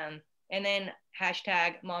plugs. And then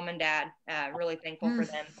 # mom and dad, really thankful for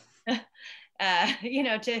them.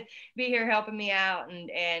 To be here helping me out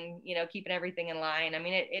and keeping everything in line. I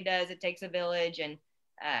mean, it takes a village, and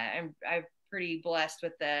I'm pretty blessed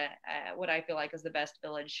with the what I feel like is the best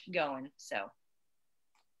village going. So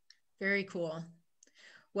very cool.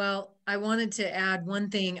 Well, I wanted to add one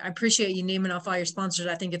thing. I appreciate you naming off all your sponsors.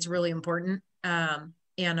 I think it's really important. And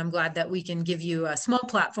I'm glad that we can give you a small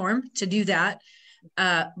platform to do that.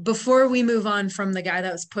 Before we move on from the guy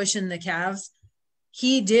that was pushing the calves,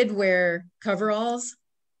 he did wear coveralls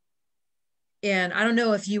And I don't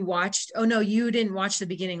know if you watched, oh no, you didn't watch the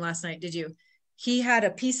beginning last night, did you? He had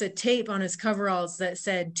a piece of tape on his coveralls that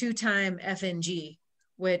said 2-time FNG,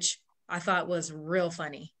 which I thought was real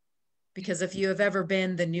funny. Because if you have ever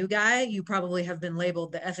been the new guy, you probably have been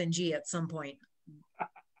labeled the FNG at some point.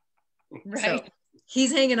 Right. So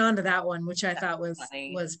he's hanging on to that one, which I thought was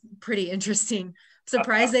pretty interesting.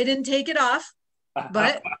 Surprised they didn't take it off,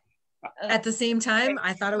 but at the same time,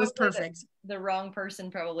 I thought it was perfect. The wrong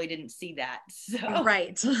person probably didn't see that. So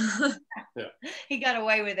right. He got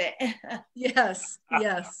away with it. Yes.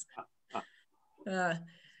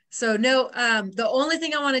 So no, the only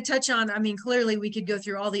thing I want to touch on, I mean, clearly we could go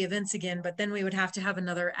through all the events again, but then we would have to have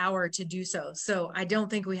another hour to do so. So I don't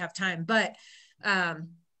think we have time, but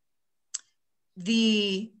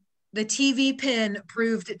the TV pin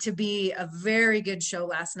proved to be a very good show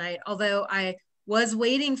last night, although I was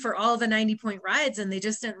waiting for all the 90-point rides and they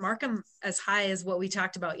just didn't mark them as high as what we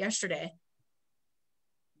talked about yesterday.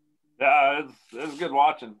 Yeah, it's good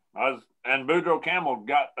watching. And Boudreaux Camel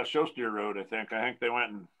got a show steer road, I think. I think they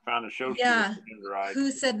went and found a show steer ride.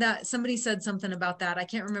 Who said that? Somebody said something about that. I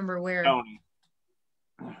can't remember where. Tony.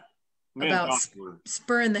 About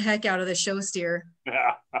spurring the heck out of the show steer.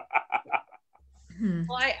 Yeah.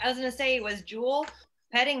 Well, I was going to say, was Jewel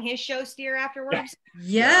petting his show steer afterwards?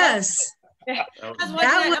 Yes. That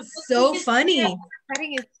was so funny.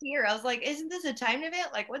 Petting his steer. I was like, isn't this a timed event?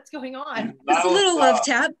 Like, what's going on? Just a little love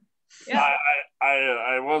tap. Yeah.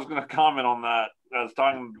 I was going to comment on that. I was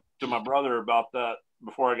talking to my brother about that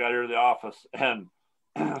before I got here to the office. And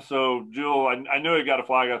so Jewel, I knew he got a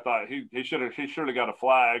flag. I thought he should have got a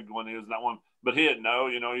flag when he was in that one, but he didn't know.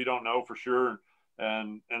 You don't know for sure.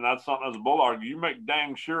 And that's something as a bulldog, you make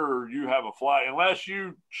dang sure you have a flag, unless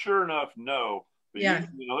you sure enough know. But yeah.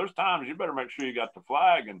 There's times you better make sure you got the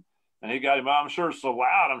flag, and he got him. I'm sure it's so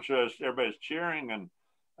loud. I'm sure everybody's cheering, and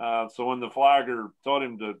so when the flagger told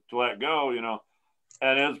him to let go,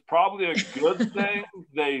 and it's probably a good thing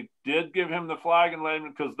they did give him the flag and let him,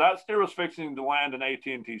 because that steer was fixing to land in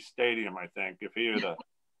AT&T Stadium. I think if he would,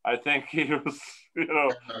 I think he was,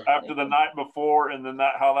 after the night before, and then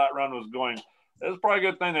how that run was going. It's probably a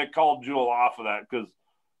good thing they called Jewel off of that, because,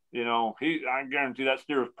 I guarantee that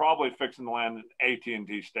steer was probably fixing to land at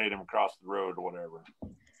AT&T Stadium across the road or whatever.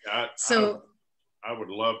 I would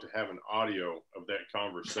love to have an audio of that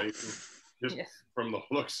conversation, just from the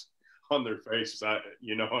looks on their faces. And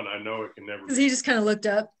I know it can never. Because he just kind of looked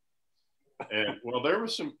up. And well, there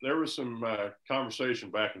was some conversation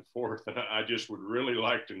back and forth, and I just would really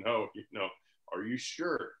like to know, are you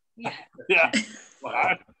sure? Yeah.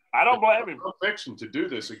 I don't blame him. I'm fixing to do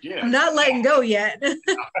this again. I'm not letting go yet. And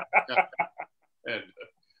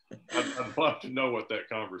I'd love to know what that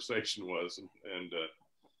conversation was. And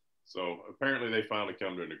so apparently they finally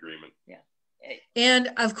come to an agreement. Yeah. And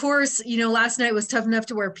of course, last night was tough enough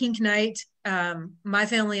to wear pink night. My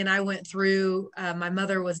family and I went through, my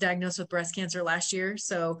mother was diagnosed with breast cancer last year.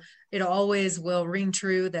 So it always will ring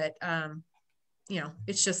true that,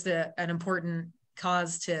 it's just an important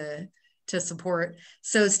cause to support.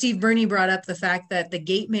 So Steve Burney brought up the fact that the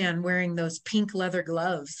gate man wearing those pink leather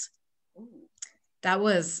gloves, that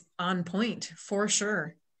was on point for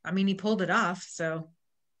sure. I mean, he pulled it off. So,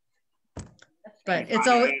 but it's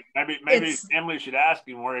always maybe Emily should ask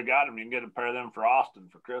him where he got them. You can get a pair of them for Austin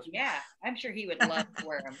for Christmas. Yeah, I'm sure he would love to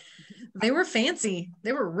wear them. They were fancy.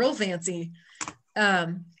 They were real fancy.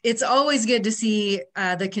 It's always good to see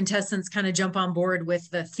the contestants kind of jump on board with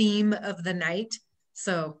the theme of the night.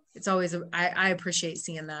 So it's always, I appreciate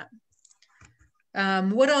seeing that.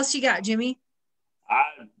 What else you got, Jimmy? I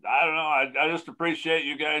don't know. I just appreciate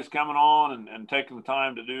you guys coming on and taking the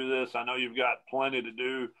time to do this. I know you've got plenty to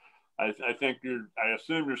do. I think I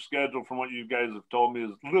assume your schedule, from what you guys have told me, is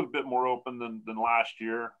a little bit more open than last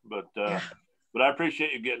year. But I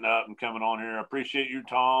appreciate you getting up and coming on here. I appreciate you,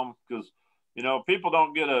 Tom, because people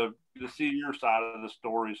don't get to see your side of the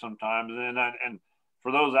story sometimes. And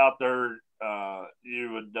for those out there, Tom's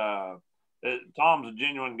a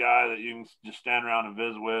genuine guy that you can just stand around and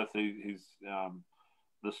visit with. He's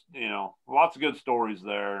lots of good stories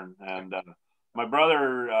there. And my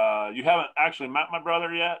brother, you haven't actually met my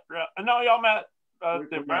brother yet? No, y'all met.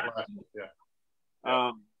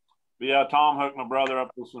 Tom hooked my brother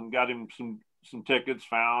up with got him some tickets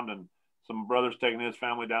found, and some brothers taking his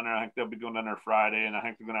family down there. I think they'll be going down there Friday, and I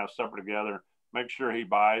think they're going to have supper together. Make sure he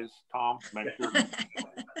buys, Tom. Make sure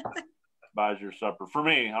buys your supper for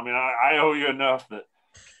me. I mean, I owe you enough but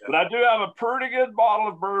I do have a pretty good bottle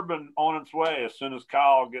of bourbon on its way as soon as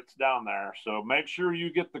Kyle gets down there. So make sure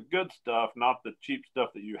you get the good stuff, not the cheap stuff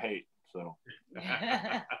that you hate. So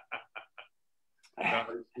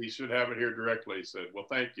he should have it here directly. He said, well,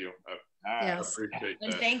 thank you. Yes. I appreciate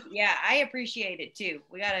And that. I appreciate it too.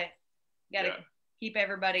 We gotta keep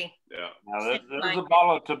everybody. Yeah. Now, there's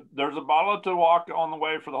a bottle to walk on the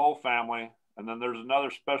way for the whole family, and then there's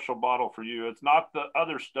another special bottle for you. It's not the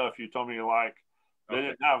other stuff you told me you like. They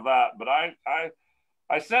didn't have that, but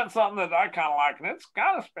I sent something that I kind of like, and it's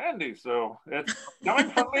kind of spendy. So it's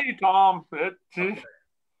coming from me, Tom. That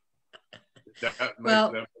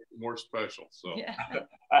makes it more special. So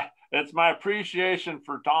it's my appreciation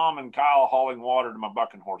for Tom and Kyle hauling water to my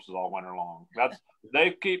bucking horses all winter long.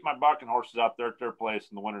 They keep my bucking horses out there at their place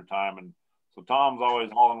in the wintertime, and so Tom's always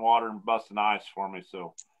hauling water and busting ice for me.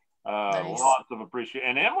 So nice. Lots of appreciation.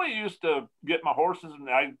 And Emily used to get my horses, and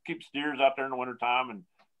I keep steers out there in the wintertime, and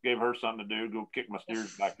gave her something to do, go kick my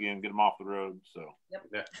steers back in, get them off the road. So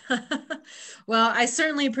Well, I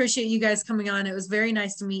certainly appreciate you guys coming on. It was very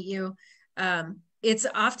nice to meet you. It's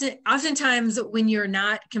oftentimes when you're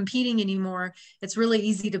not competing anymore, it's really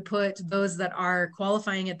easy to put those that are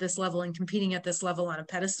qualifying at this level and competing at this level on a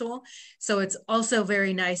pedestal. So it's also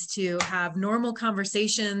very nice to have normal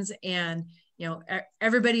conversations, and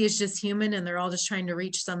everybody is just human, and they're all just trying to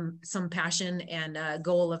reach some passion and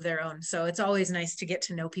goal of their own. So it's always nice to get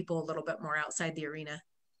to know people a little bit more outside the arena.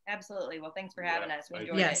 Absolutely. Well, thanks for having us. We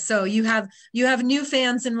enjoyed it. Yes. So you have new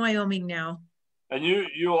fans in Wyoming now. And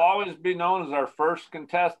you'll always be known as our first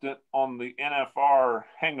contestant on the NFR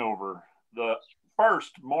Hangover, the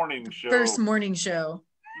first morning show. First morning show.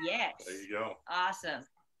 Yes. There you go. Awesome.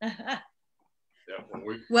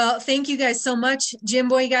 Well, thank you guys so much. Jim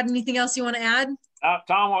Boy, you got anything else you want to add?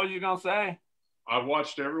 Tom, what was you going to say? I've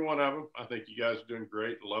watched every one of them. I think you guys are doing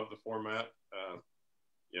great. Love the format.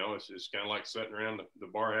 It's kind of like sitting around the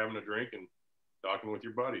bar having a drink and talking with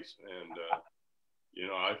your buddies. And,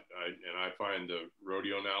 I find the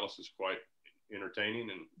rodeo analysis quite entertaining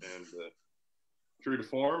and true to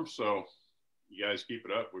form. So you guys keep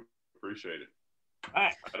it up. We appreciate it.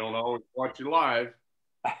 Thanks. I don't always watch you live.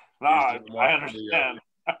 No, I understand.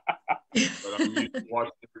 But I'm used to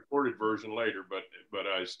watching the recorded version later, but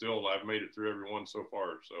I've made it through every one so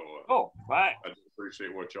far. So right. I just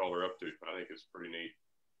appreciate what y'all are up to. I think it's pretty neat.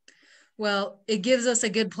 Well, it gives us a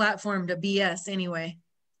good platform to BS anyway.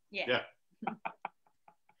 Yeah.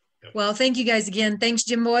 Well, thank you guys again. Thanks,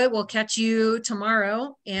 Jim Boy. We'll catch you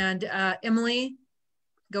tomorrow. And Emily,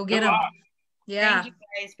 go get them. Yeah. Thank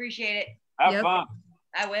you guys. Appreciate it. Have fun.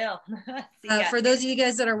 I will. For those of you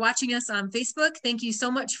guys that are watching us on Facebook, thank you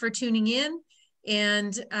so much for tuning in.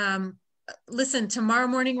 And listen, tomorrow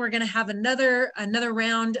morning, we're going to have another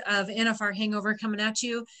round of NFR Hangover coming at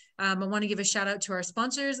you. I want to give a shout out to our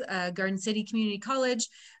sponsors, Garden City Community College,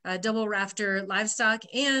 Double Rafter Livestock,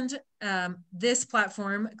 and this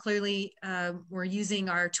platform. Clearly, we're using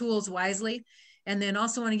our tools wisely. And then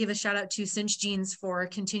also want to give a shout out to Cinch Jeans for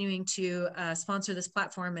continuing to sponsor this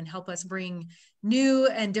platform and help us bring new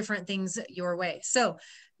and different things your way. So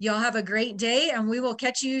y'all have a great day, and we will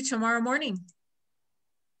catch you tomorrow morning.